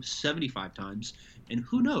Blue 75 times, and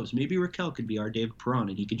who knows, maybe Rakell could be our David Perron,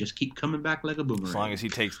 and he could just keep coming back like a boomerang. As long as he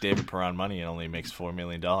takes David Perron money and only makes $4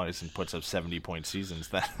 million and puts up 70-point seasons,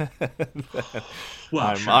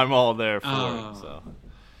 I'm all there for it. So.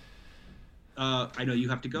 I know you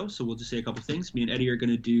have to go, so we'll just say a couple things. Me and Eddie are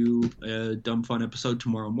going to do a Dumb Fun episode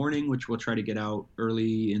tomorrow morning, which we'll try to get out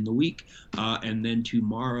early in the week. And then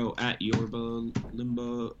tomorrow at Yorba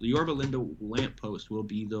Linda Lamppost will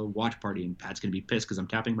be the watch party, and Pat's going to be pissed because I'm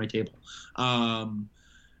tapping my table.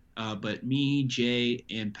 But me, Jay,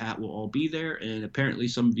 and Pat will all be there, and apparently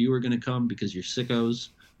some of you are going to come because you're sickos.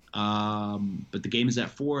 But the game is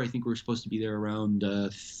at 4. I think we're supposed to be there around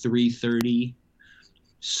 3:30.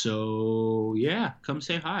 So, yeah, come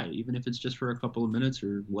say hi, even if it's just for a couple of minutes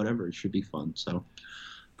or whatever. It should be fun. So,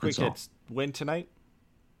 quick hits. Win tonight?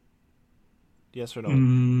 Yes or no?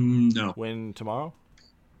 No. Win tomorrow?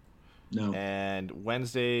 No. And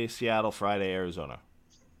Wednesday, Seattle. Friday, Arizona.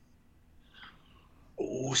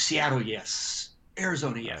 Oh, Seattle, yes.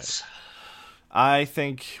 Arizona, yes. I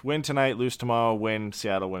think win tonight, lose tomorrow, win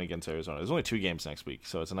Seattle, win against Arizona. There's only 2 games next week,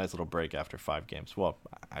 so it's a nice little break after 5 games. Well,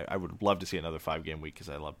 I would love to see another 5-game week because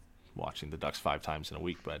I love watching the Ducks 5 times in a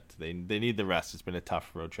week, but they need the rest. It's been a tough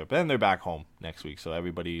road trip, and they're back home next week. So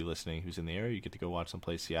everybody listening who's in the area, you get to go watch them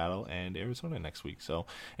play Seattle and Arizona next week. So,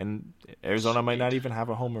 and Arizona might not even have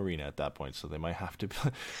a home arena at that point, so they might have to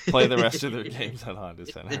play the rest of their games at Honda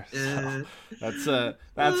Center. So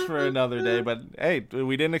that's for another day. But hey,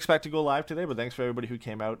 we didn't expect to go live today, but thanks for everybody who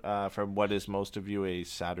came out for what is most of you a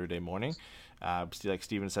Saturday morning. Like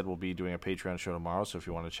Steven said, we'll be doing a Patreon show tomorrow, so if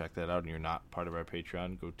you want to check that out and you're not part of our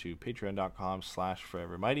Patreon, go to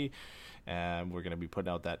patreon.com/forevermighty, and we're going to be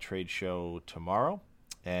putting out that trade show tomorrow.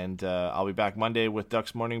 And I'll be back Monday with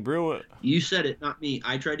Ducks Morning Brew. You said it, not me.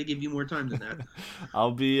 I tried to give you more time than that.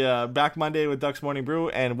 I'll be back Monday with Ducks Morning Brew,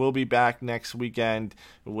 and we'll be back next weekend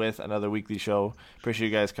with another weekly show. Appreciate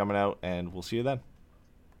you guys coming out, and we'll see you then.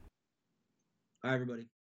 Bye, everybody.